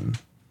then.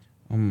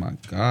 Oh my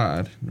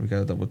God. We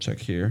gotta double check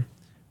here.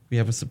 We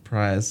have a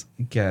surprise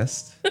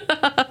guest.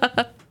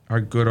 Our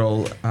good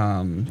old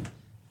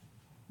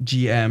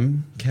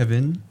GM,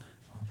 Kevin.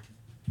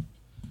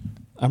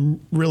 I'm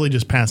really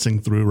just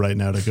passing through right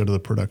now to go to the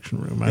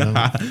production room.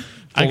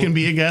 I can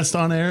be a guest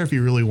on air if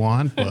you really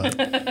want, but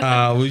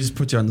we just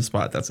put you on the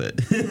spot. That's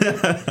it.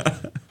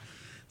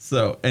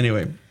 So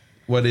anyway,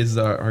 what is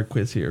our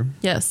quiz here?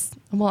 Yes.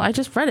 Well, I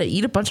just read it.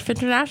 Eat a bunch of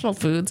international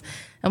foods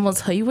and we'll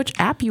tell you which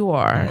app you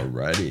are.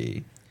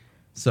 Alrighty.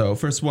 So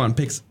first one,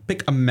 pick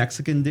a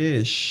Mexican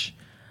dish.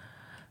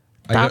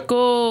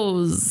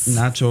 Tacos.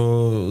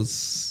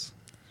 Nachos.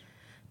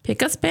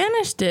 Pick a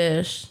Spanish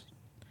dish.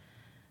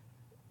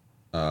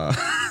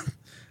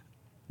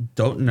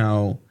 Don't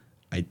know.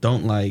 I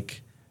don't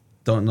like.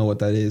 Don't know what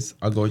that is.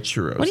 I'll go with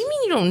churros. What do you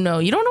mean you don't know?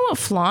 You don't know what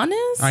flan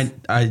is?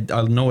 I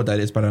know what that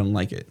is, but I don't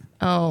like it.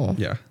 Oh.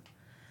 Yeah.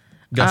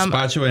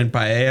 Gazpacho and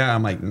paella.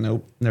 I'm like,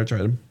 nope, never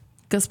tried them.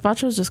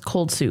 Gazpacho is just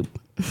cold soup.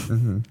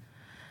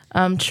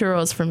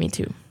 Churros for me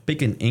too.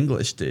 Pick an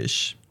English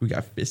dish. We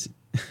got fish.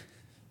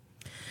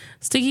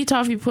 Sticky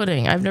toffee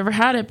pudding. I've never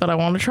had it, but I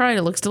want to try it.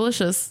 It looks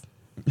delicious.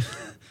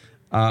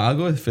 I'll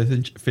go with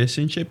fish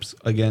and chips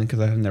again because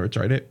I have never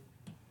tried it.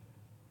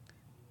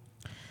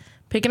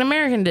 Pick an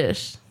American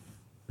dish.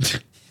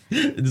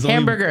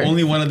 Hamburger.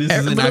 Only one of these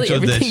is an actual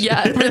dish.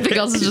 Yeah, everything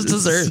else is just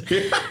dessert.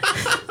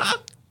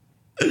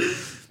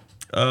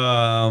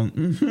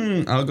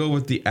 I'll go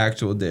with the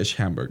actual dish,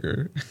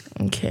 hamburger.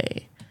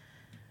 Okay.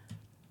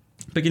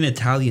 Pick an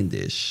Italian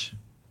dish.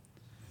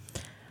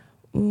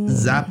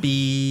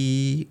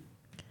 Zappi.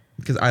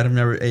 Because I've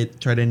never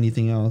tried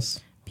anything else.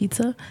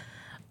 Pizza.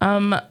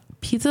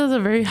 Pizza is a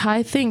very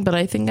high thing, but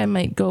I think I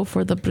might go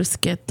for the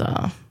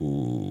bruschetta.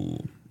 Ooh.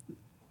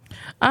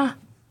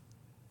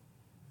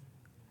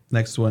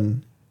 Next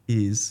one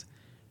is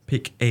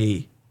pick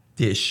a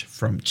dish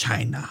from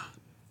China.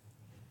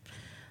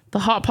 The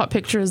hot pot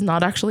picture is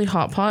not actually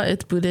hot pot.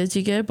 It's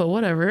budae-jjigae, but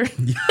whatever.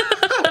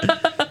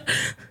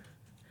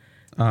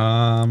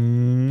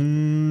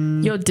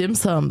 Yo, dim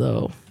sum,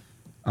 though.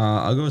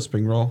 I'll go with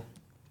spring roll.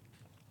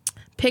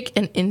 Pick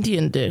an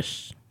Indian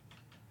dish.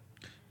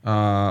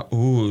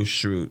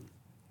 Shoot.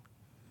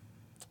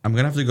 I'm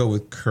going to have to go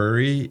with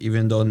curry,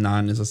 even though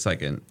naan is a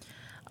second.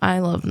 I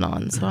love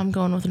naan, so I'm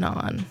going with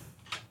naan.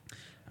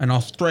 An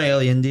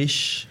Australian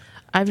dish.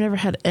 I've never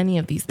had any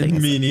of these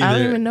things. Me neither. I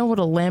don't even know what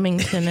a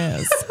lamington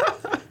is.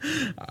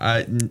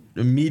 A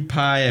meat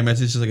pie. I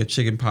imagine it's just like a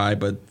chicken pie,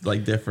 but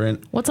like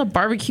different. What's a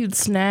barbecued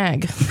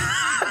snag?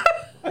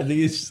 I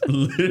think it's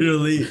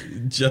literally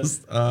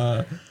just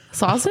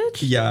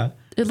sausage? Yeah.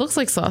 It looks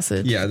like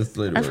sausage. Yeah, that's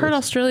literally. I've heard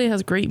Australia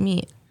has great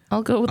meat.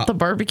 I'll go with the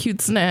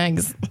barbecued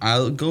snags.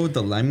 I'll go with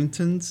the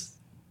lamingtons.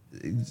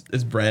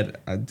 It's bread.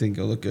 I think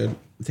it'll look good.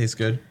 It tastes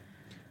good.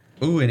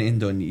 Ooh, an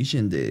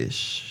Indonesian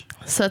dish.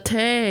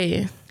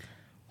 Satay.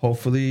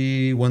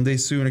 Hopefully one day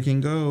soon I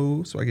can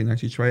go so I can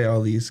actually try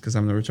all these because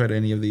I've never tried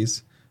any of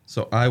these.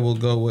 So I will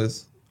go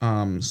with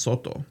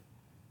soto.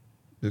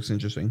 Looks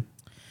interesting.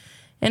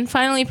 And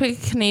finally, pick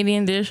a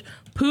Canadian dish.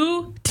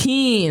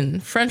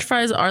 Poutine. French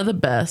fries are the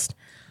best.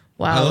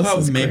 Wow. I love how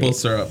maple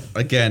syrup.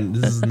 Again,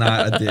 this is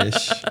not a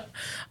dish.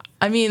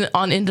 I mean,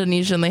 on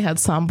Indonesian, they had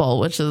sambal,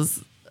 which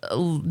is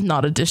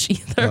not a dish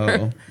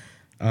either.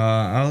 Oh.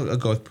 I'll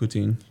go with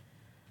poutine.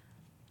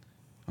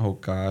 Oh,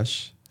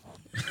 gosh.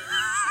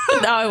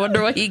 Now I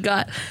wonder what he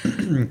got.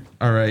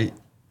 All right.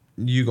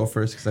 You go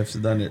first because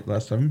I've done it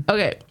last time.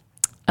 Okay.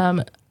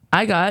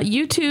 I got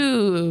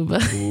YouTube.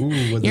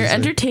 Ooh, You're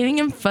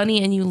entertaining and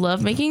funny and you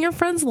love making your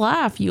friends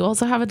laugh. You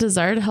also have a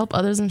desire to help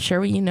others and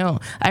share what you know.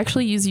 I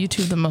actually use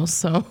YouTube the most,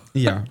 so.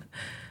 Yeah.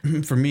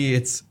 For me,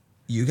 it's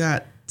you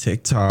got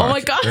TikTok. Oh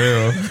my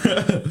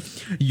God.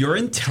 You're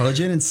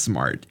intelligent and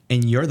smart,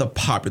 and you're the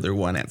popular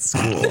one at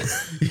school.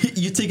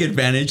 You take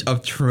advantage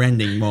of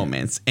trending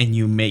moments, and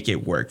you make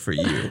it work for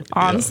you.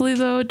 Honestly,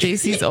 though,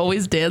 JC's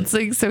always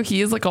dancing, so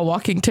he is like a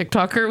walking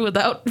TikToker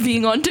without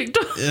being on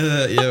TikTok.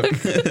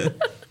 Yeah.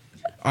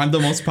 I'm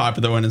the most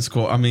popular one in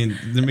school. I mean,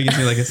 they're making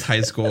me like it's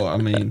high school. I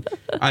mean,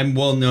 I'm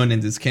well known in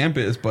this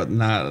campus, but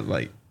not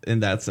like in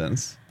that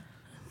sense.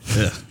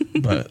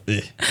 But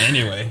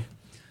anyway,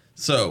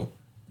 so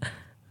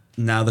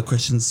now the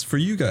questions for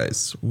you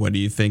guys. What do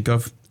you think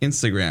of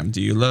Instagram?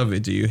 Do you love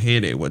it? Do you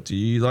hate it? What do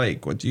you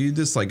like? What do you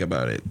dislike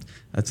about it?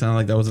 That sounded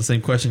like that was the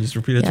same question, just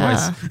repeated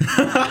twice.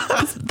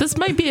 This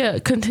might be a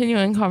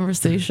continuing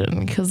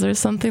conversation because there's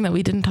something that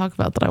we didn't talk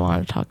about that I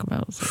wanted to talk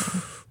about.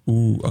 So.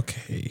 Ooh,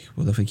 okay.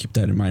 We'll definitely keep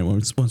that in mind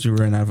once we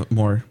run out of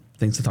more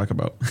things to talk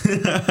about.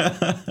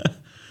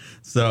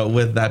 So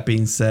with that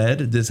being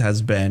said, this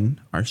has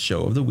been our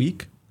show of the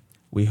week.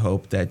 We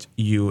hope that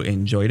you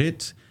enjoyed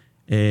it.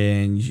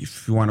 And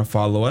if you want to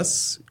follow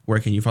us, where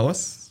can you follow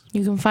us?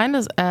 You can find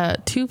us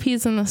at 2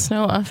 Peas in the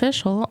Snow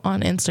Official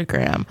on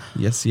Instagram.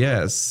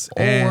 Yes.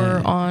 Or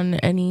and on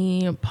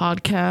any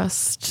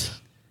podcast.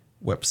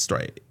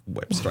 Webstripe.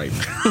 Webstripe.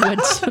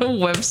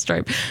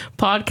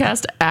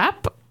 Podcast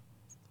app.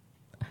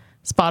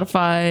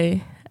 Spotify,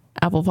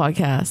 Apple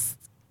Podcasts,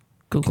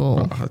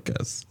 Google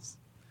Podcasts.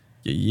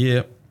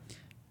 Yeah.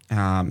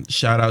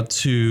 Shout out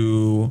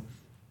to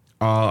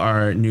all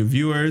our new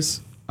viewers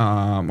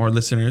or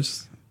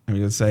listeners. I'm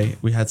going to say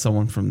we had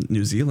someone from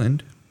New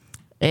Zealand.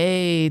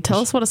 Hey, tell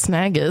us what a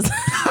snag is.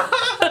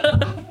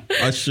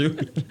 Oh, shoot.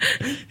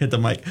 Hit the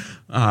mic.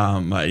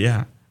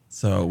 Yeah.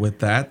 So with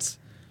that,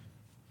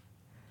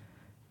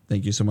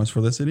 thank you so much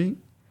for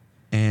listening.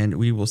 And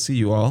we will see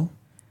you all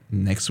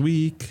next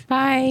week.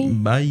 Bye.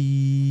 Bye.